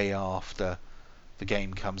is a day after the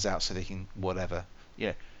game comes out, so they can whatever,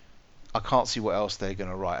 I can't see what else they're going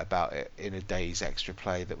to write about it in a day's extra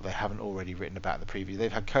play that they haven't already written about in the preview.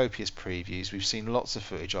 They've had copious previews. We've seen lots of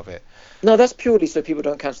footage of it. No, that's purely so people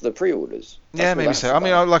don't cancel the pre-orders. Yeah, maybe so. I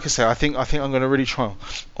mean, like I say, I think I'm going to really try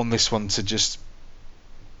on this one to just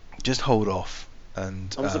hold off.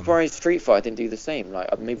 And I'm surprised Street Fighter didn't do the same.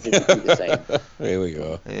 Like maybe they should do the same. Here we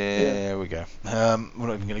go. Yeah, here we go. We're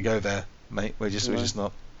not even going to go there, mate. We're just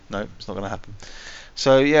not. No, it's not going to happen.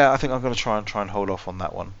 So yeah, I think I'm going to try and hold off on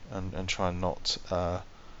that one and try and not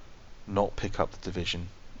pick up the Division,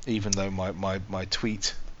 even though my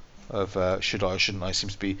tweet of should I or shouldn't I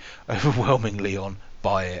seems to be overwhelmingly on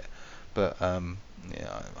buy it, but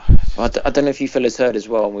yeah. I don't know if you fellas heard as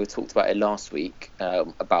well, and we talked about it last week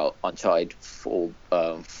about Uncharted 4.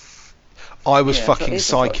 I was fucking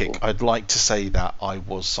psychic. I'd like to say that I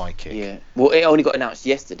was psychic. Yeah. Well, it only got announced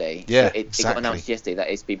yesterday. Yeah, so it got announced yesterday that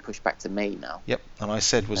it's been pushed back to May now. Yep. And I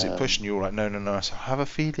said, was it pushed? And you were like, no. I said, I have a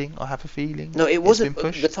feeling. No, it wasn't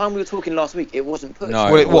pushed. The time we were talking last week, it wasn't pushed. No,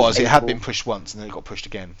 well, it was. It had been pushed once, and then it got pushed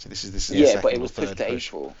again. So this is yeah, but it was pushed to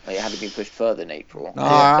April. Like, it hadn't been pushed further in April. No,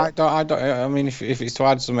 I don't. I mean, if it's to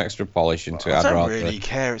add some extra polish into it, I don't really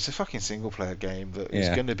care. It's a fucking single player game that is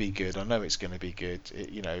going to be good. I know it's going to be good.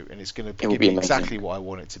 And it's going to give me exactly what I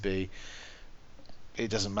want it to be. It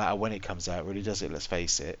doesn't matter when it comes out, really, does it? Let's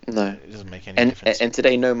face it. No, it doesn't make any difference. And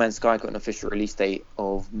today, No Man's Sky got an official release date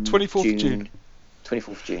of 24th June.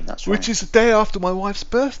 24th June. That's right. Which is the day after my wife's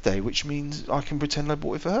birthday, which means I can pretend I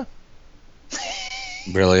bought it for her.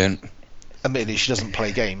 Brilliant. Admittedly, she doesn't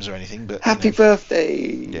play games or anything, but happy birthday.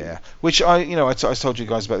 Yeah, which I told you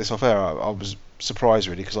guys about this off air. I was surprised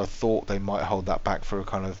really because I thought they might hold that back for a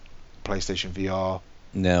kind of PlayStation VR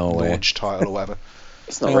launch title or whatever.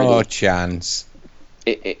 It's not ready. No chance.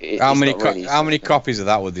 How many copies of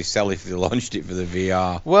that would they sell if they launched it for the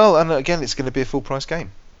VR? Well, and again, it's going to be a full price game.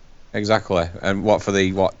 Exactly. And what for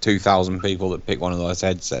the 2,000 people that pick one of those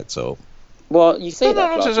headsets up? Well, you say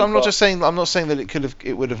that. I'm not saying that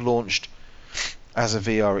it would have launched as a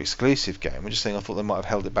VR exclusive game. I'm just saying I thought they might have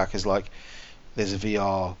held it back as like there's a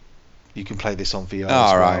VR. You can play this on VR.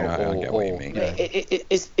 I get what you mean.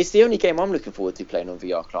 It's the only game I'm looking forward to playing on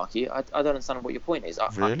VR, Clarky. I don't understand what your point is.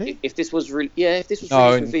 Really? If this was released with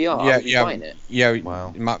VR, I'd be buying it. Yeah.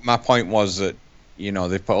 Wow. My point was that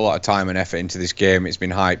they've put a lot of time and effort into this game. It's been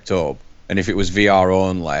hyped up, and if it was VR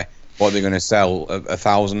only, what are they going to sell?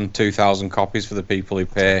 1,000, 2,000 copies for the people who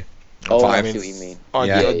pay. Oh, I see what you mean.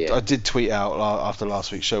 I did tweet out after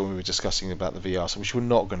last week's show when we were discussing about the VR, so which we're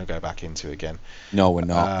not going to go back into again. No, we're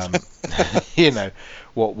not.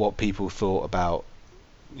 What people thought about,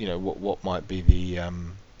 what might be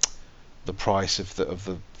the price of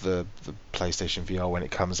the PlayStation VR when it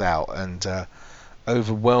comes out, and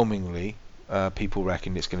overwhelmingly, people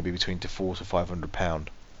reckon it's going to be between £400 to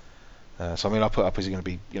 £500. So I mean, I put up, is it going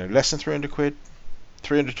to be less than £300?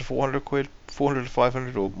 300 to 400 quid, 400 to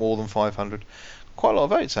 500, or more than 500. Quite a lot of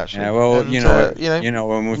votes actually. Yeah, well, and,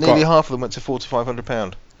 when we've nearly half of them went to £400 to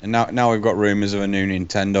 £500. And now we've got rumours of a new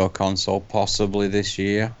Nintendo console possibly this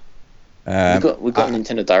year. We've got a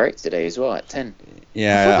Nintendo Direct today as well at 10.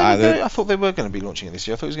 Yeah, I thought they were going to be launching it this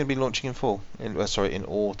year. I thought it was going to be launching in fall. In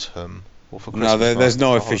autumn. Or for Christmas. No, there's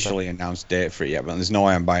no officially announced date for it yet, but there's no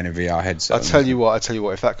way I'm buying a VR headset. I tell you what,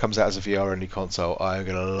 if that comes out as a VR only console, I'm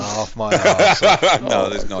going to laugh my ass off. No,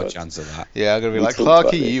 there's no chance of that. Yeah, I'm going to be like,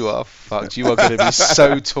 Clarky, you are fucked. You are going to be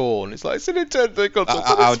so torn. It's like, it's a Nintendo console.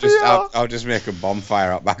 I'll just make a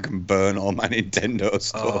bonfire out back and burn all my Nintendo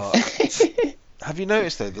stuff. Have you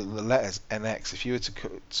noticed though that the letters NX, if you were to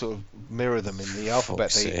sort of mirror them in the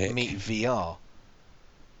alphabet, they meet VR?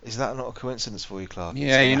 Is that not a coincidence for you, Clark?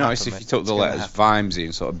 Yeah, you notice if you took the letters Vimesy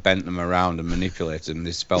and sort of bent them around and manipulated them,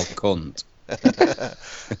 they spell cunt.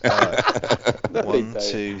 1,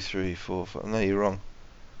 2, 3, 4, 5. No, you're wrong.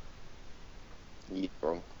 You're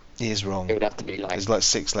wrong. He is wrong. It would have to be like. There's like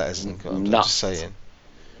 6 letters, isn't it? I'm just saying.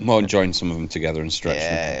 More join some of them together and stretch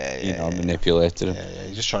them. Manipulated them. Yeah,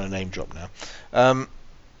 you're just trying to name drop now.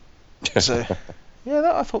 So,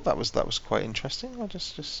 yeah, I thought that was quite interesting. I'm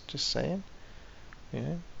just saying.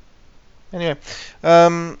 Yeah. Anyway,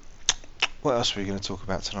 what else are we going to talk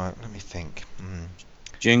about tonight? Let me think.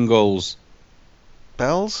 Jingles.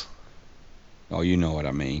 Bells? Oh, you know what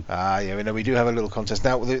I mean. Yeah, we do have a little contest.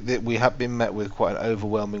 Now, we have been met with quite an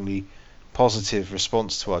overwhelmingly positive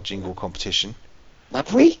response to our jingle competition.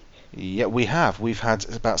 Have we? Yeah, we have. We've had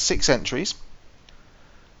about 6 entries.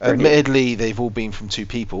 Brilliant. Admittedly, they've all been from 2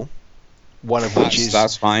 people. One of which is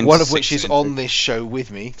that's fine. One of which is on this show with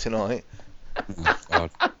me tonight. Oh, God.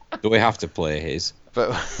 Do we have to play his?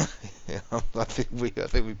 But yeah, I think we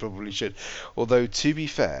probably should. Although, to be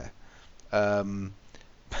fair,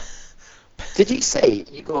 did you say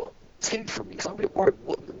you got 2 from me? 'Cause I'm a bit worried.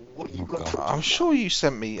 What you got? I'm sure you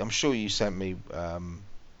sent me.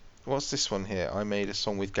 What's this one here? I made a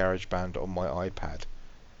song with GarageBand on my iPad.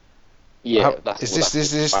 Yeah, is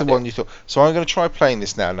this the one you thought? So I'm going to try playing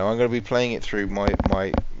this now. Now I'm going to be playing it through my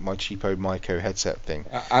cheapo Myco headset thing.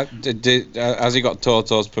 Has he got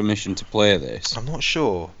Toto's permission to play this? I'm not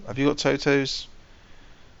sure. Have you got Toto's?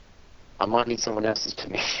 I might need someone else's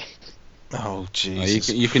permission. Oh Jesus!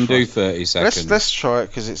 You can do 30 seconds. Let's try it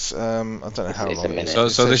because it's I don't know how long it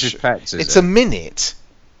is. So this is Pets. It's a minute.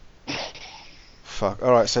 Fuck.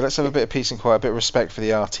 All right. So let's have a bit of peace and quiet, a bit of respect for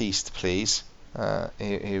the artiste, please.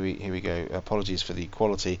 Here we go. Apologies for the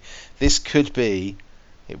quality. This could be.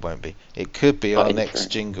 It won't be. It could be our next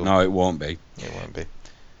jingle. No, it won't be. It won't be.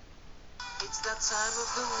 It's that time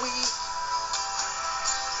of the week.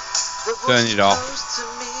 Turn it off.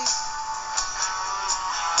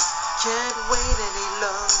 Can't wait any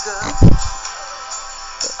longer.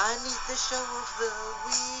 I need the show of the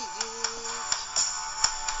week.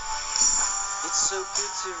 It's so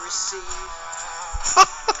good to receive.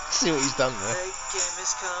 See what he's done there. The game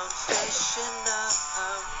is Confessional.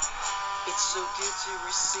 It's so good to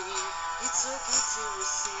receive. It's so good to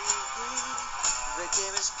receive. The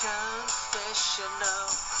game is Confessional.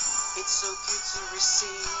 It's so good to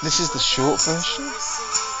receive. This is the short version. The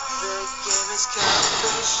game is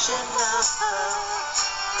Confessional.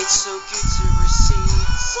 It's so good to receive.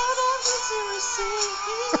 So damn good to receive.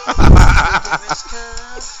 The game is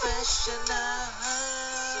Confessional.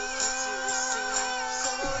 So good to receive.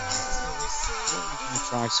 So good to receive.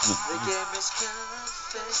 Try something. The game is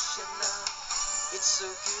Confessional. It's so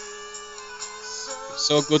good.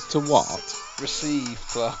 So good to what? Receive,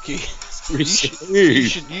 Clarky.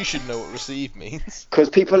 Receive. You should know what receive means. Because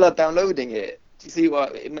people are downloading it. Do you see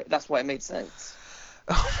what? That's why it made sense.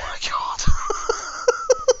 Oh my god.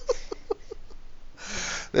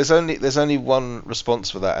 There's only one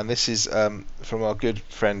response for that, and this is from our good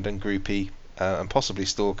friend and groupie and possibly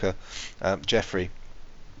stalker, Jeffrey.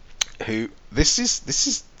 Who this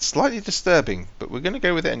is slightly disturbing, but we're going to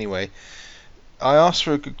go with it anyway. I asked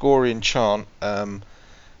for a Gregorian chant, and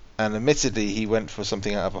admittedly he went for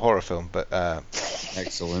something out of a horror film. But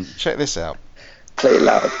excellent. Check this out. Play it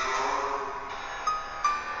loud.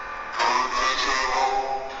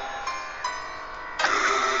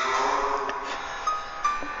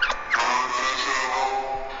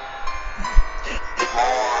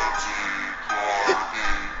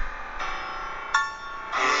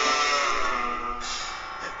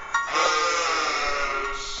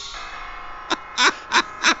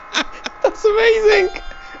 That's amazing.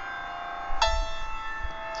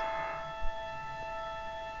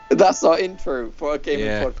 That's our intro for our gaming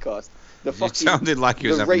podcast. It sounded like he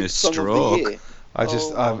was having a stroke.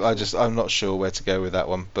 I'm not sure where to go with that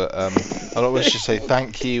one, but I don't wish to say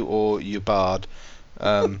thank you or you bard.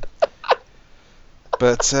 But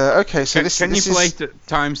okay, so can you play it at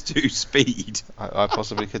times 2 speed? I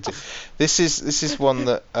possibly could do. This is one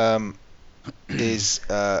that is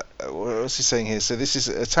what's he saying here? So this is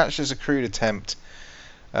attached as a crude attempt.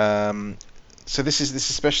 So this is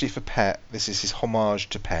especially for Pet. This is his homage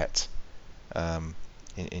to Pet.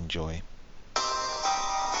 Enjoy.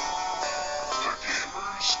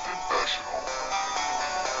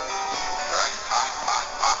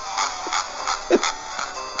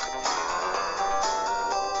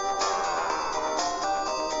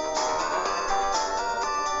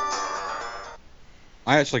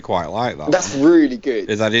 I actually quite like that. That's really good.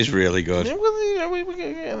 Yeah, that is really good. Yeah,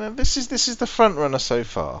 well, this is the front runner so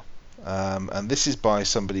far, and this is by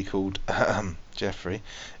somebody called Jeffrey.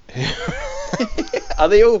 Are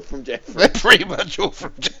they all from Jeffrey? They're pretty much all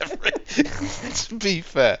from Jeffrey, to be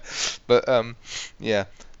fair. But yeah,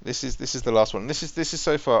 this is the last one. This is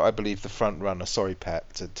so far, I believe, the front runner. Sorry,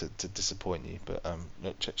 Pat, to disappoint you, but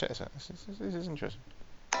no, check this out. This is interesting.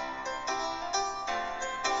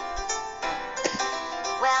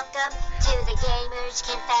 Welcome to the Gamer's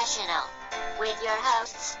Confessional with your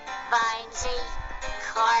hosts, Vinesy,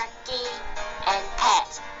 Clarky, and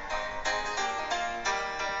Pet.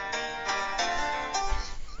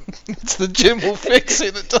 It's the Jim will fix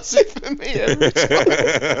it that does it for me every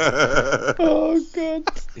time. Oh god.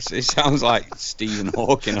 It sounds like Stephen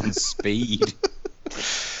Hawking on speed.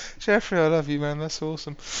 Jeffrey, I love you, man. That's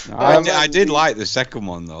awesome. I did like the second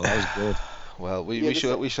one though. That was good. Well, we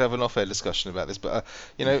should have an off-air discussion about this, but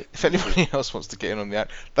if anybody else wants to get in on the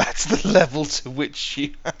act, that's the level to which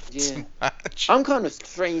you have to match. I'm kind of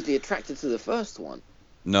strangely attracted to the first one.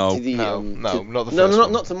 No, not the first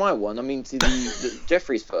one. Not to my one. I mean to the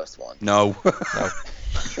Jeffrey's first one. No.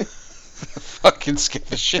 Fucking skip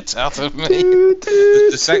the shit out of me.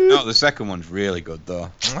 The second one's really good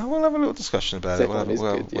though. We'll have a little discussion about it. We'll have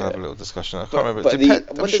a little discussion. I can't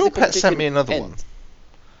remember. I'm sure Pet sent me another one.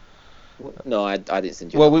 No, I didn't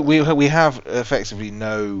send you. Well, we have effectively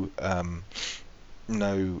no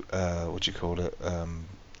what do you call it?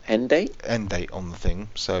 End date on the thing.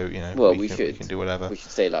 So we can do whatever. We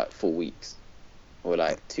should say like 4 weeks, or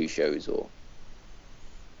like 2 shows, or.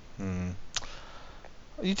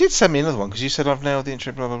 You did send me another one because you said I've nailed the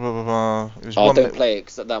intro. Blah blah blah blah blah. It was don't play it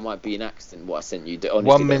because that might be an accident. What I sent you. Honestly,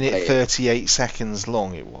 1 minute 38 seconds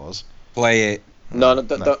long. It was. Play it. No.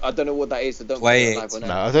 I don't know what that is. So don't play it.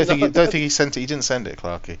 No, I don't think he sent it. He didn't send it,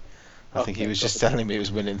 Clarky. I think he was just telling me it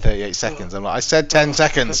was 1 minute 38 seconds. I'm like, I said 10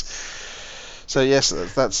 seconds. So yes,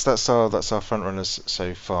 that's our front runners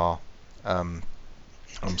so far. I'm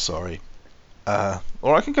sorry.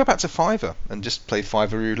 Or I can go back to Fiverr and just play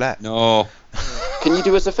Fiverr roulette. No. Can you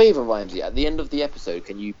do us a favour, Rhymesy? At the end of the episode,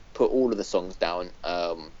 can you put all of the songs down,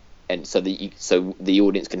 and so the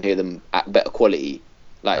audience can hear them at better quality,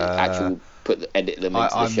 like edit them into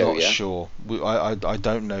the show? I'm not sure. I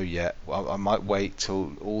don't know yet. I might wait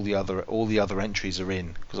till all the other entries are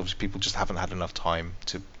in, because obviously people just haven't had enough time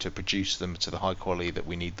to produce them to the high quality that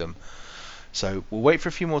we need them. So we'll wait for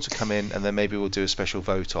a few more to come in, and then maybe we'll do a special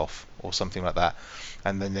vote off or something like that,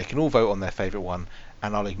 and then they can all vote on their favourite one,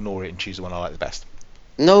 and I'll ignore it and choose the one I like the best.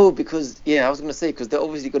 No, because I was going to say, because they're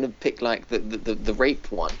obviously going to pick like the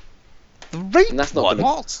rape one. The rape and that's not one?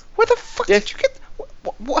 What? Where the fuck did you get?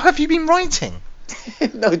 What have you been writing?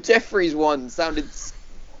 No, Jeffrey's one sounded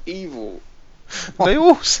evil. They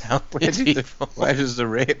all sound evil. Where does the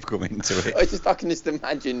rape come into it? I can just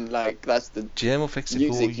imagine like that's the Jim will fix it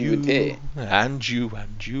music for you would hear. And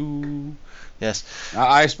you. Yes.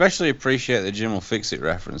 I especially appreciate the Jim will fix it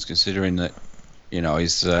reference, considering that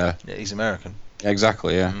he's American.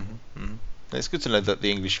 Exactly, yeah. Mm-hmm. It's good to know that the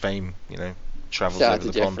English fame, travels Shout over out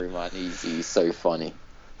the to pond. Jeffrey, man. He's so funny.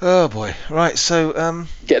 Oh boy. Right. So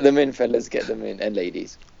get them in, fellas. Get them in, and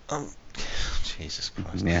ladies. Jesus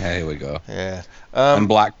Christ. Yeah, here we go. Yeah. And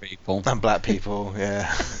black people. And black people.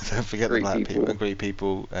 Yeah. Don't forget the black people and Greek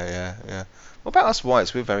people. Yeah. What about us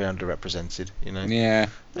whites? We're very underrepresented, Yeah.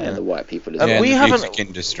 And the white people as well. We the haven't. music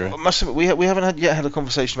industry. We haven't yet had a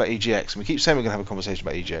conversation about EGX, and we keep saying we're going to have a conversation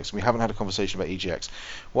about EGX, and we haven't had a conversation about EGX.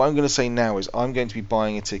 What I'm going to say now is I'm going to be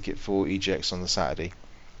buying a ticket for EGX on the Saturday.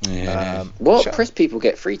 Yeah. Press people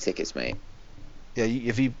get free tickets, mate. Yeah.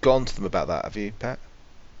 Have you gone to them about that? Have you, Pat?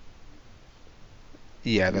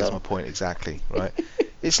 Yeah, that's my point exactly. Right.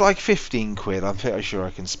 It's like 15 quid. I'm pretty sure I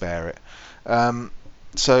can spare it.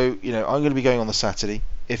 So, I'm going to be going on the Saturday.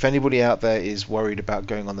 If anybody out there is worried about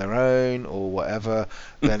going on their own or whatever,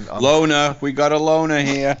 then loner, we got a loner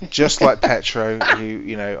here. Just like Petro,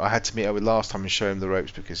 who I had to meet up with last time and show him the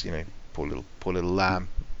ropes because poor little lamb,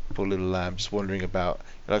 just wandering about.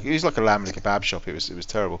 He was like a lamb in a kebab shop. It was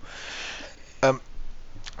terrible.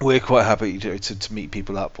 We're quite happy to meet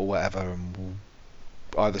people up or whatever, and we'll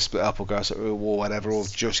either split up or go or whatever, or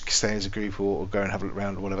just stay as a group or go and have a look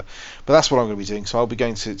around or whatever. But that's what I'm going to be doing. So I'll be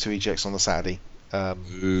going to EGX on the Saturday.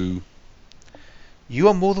 You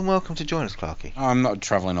are more than welcome to join us, Clarky. I'm not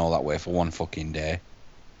travelling all that way for one fucking day.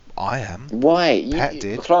 I am. Why? Pat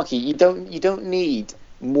did. Clarky, you don't need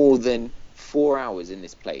more than 4 hours in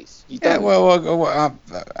this place. You don't. Yeah, well,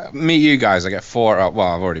 meet you guys. I get 4 hours. Well,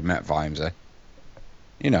 I've already met Vimesy.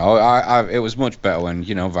 It was much better when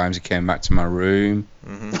Vimesy came back to my room.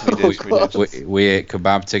 Mm-hmm. We ate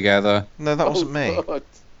kebab together. No, that wasn't me. God.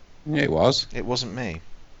 Yeah, it was. It wasn't me.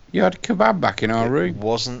 You had kebab back in our room. It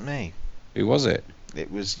wasn't me. Who was it?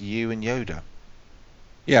 It was you and Yoda.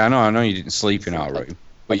 Yeah, I know you didn't sleep in our room.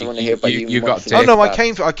 But I don't want to hear about you got to. Oh no, I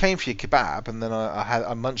came for your kebab, and then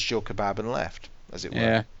I munched your kebab and left, as it were.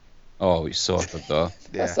 Yeah. Oh, it's so good though.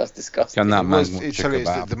 Yeah. That's disgusting. Can that man munch a It's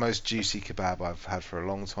kebab? the most juicy kebab I've had for a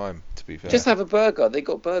long time, to be fair. Just have a burger. They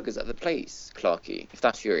got burgers at the place, Clarky. If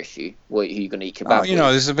that's your issue, what are you going to eat kebab?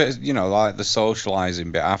 There's a bit, like the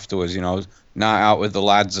socialising bit afterwards. Night out with the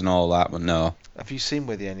lads and all that. But no. Have you seen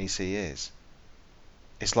where the NEC is?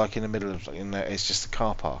 It's like in the middle of, it's just a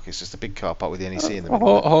car park. It's just a big car park with the NEC in the A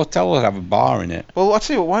middle. hotel would have a bar in it. Well, I'll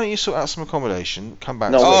tell you what, why don't you sort out some accommodation, come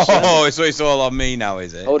back. No, So it's all on me now,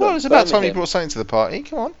 is it? Hold Well, on, it's about time you Birmingham. brought something to the party.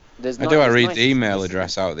 Come on. I read the email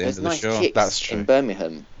address out at the end of the nice show. chicks That's true. in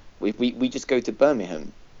Birmingham. We just go to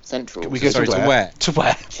Birmingham Central. We go Sorry, to to where? where? To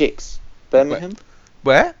where? Chicks. Birmingham.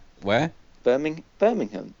 Where? Where? Birmingham.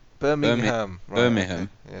 Birmingham. Right, Birmingham.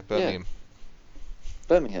 okay. Yeah, Birmingham.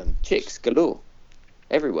 Birmingham. Chicks galore.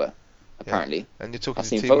 Everywhere. Apparently. And you're talking I've to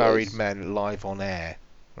seen two photos. married men live on air,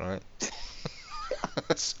 right?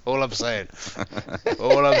 That's all I'm saying.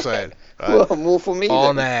 All I'm saying. Right? Well, more for me.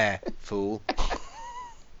 On then. air, fool.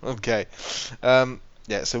 Okay.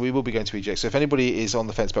 Yeah, so we will be going to EGX. So if anybody is on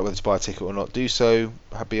the fence about whether to buy a ticket or not, do so.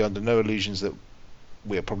 Be under no illusions that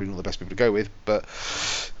we are probably not the best people to go with, but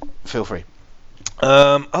feel free.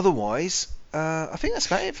 Otherwise, I think that's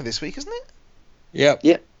about it for this week, isn't it? Yep.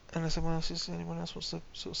 Yeah. Unless anyone else wants to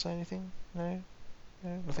sort of say anything? No,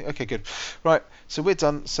 nothing. Okay, good. Right, so we're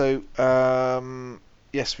done. So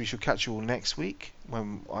yes, we shall catch you all next week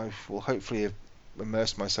when I will hopefully have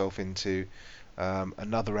immersed myself into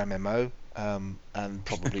another MMO and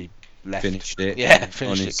probably left. Finished it. Yeah,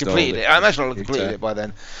 finished it, Uninstalled completed it. I imagine I'll have completed Return. it by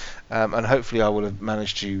then, and hopefully I will have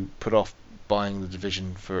managed to put off buying the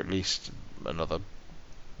Division for at least another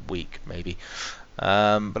week, maybe.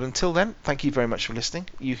 But until then, thank you very much for listening.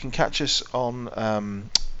 You can catch us on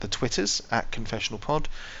the Twitters at Confessional Pod.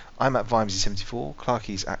 I'm at Vimesy74,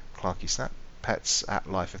 Clarky's at ClarkySnap, Pets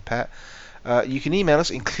at Life of Pet. You can email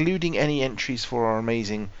us, including any entries for our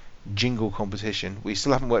amazing Jingle competition. We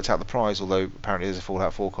still haven't worked out the prize, although apparently there's a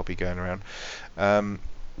Fallout 4 copy going around. Yeah.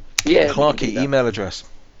 Clarky, email address.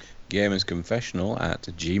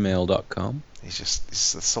 gamersconfessional@gmail.com. It's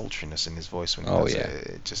the sultriness in his voice when he Oh, does yeah.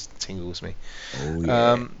 it just tingles me. Oh,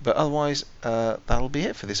 yeah. But otherwise, that'll be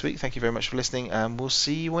it for this week. Thank you very much for listening, and we'll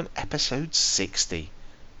see you on episode 60.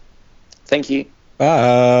 Thank you.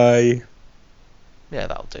 Bye. Yeah,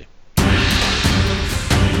 that'll do.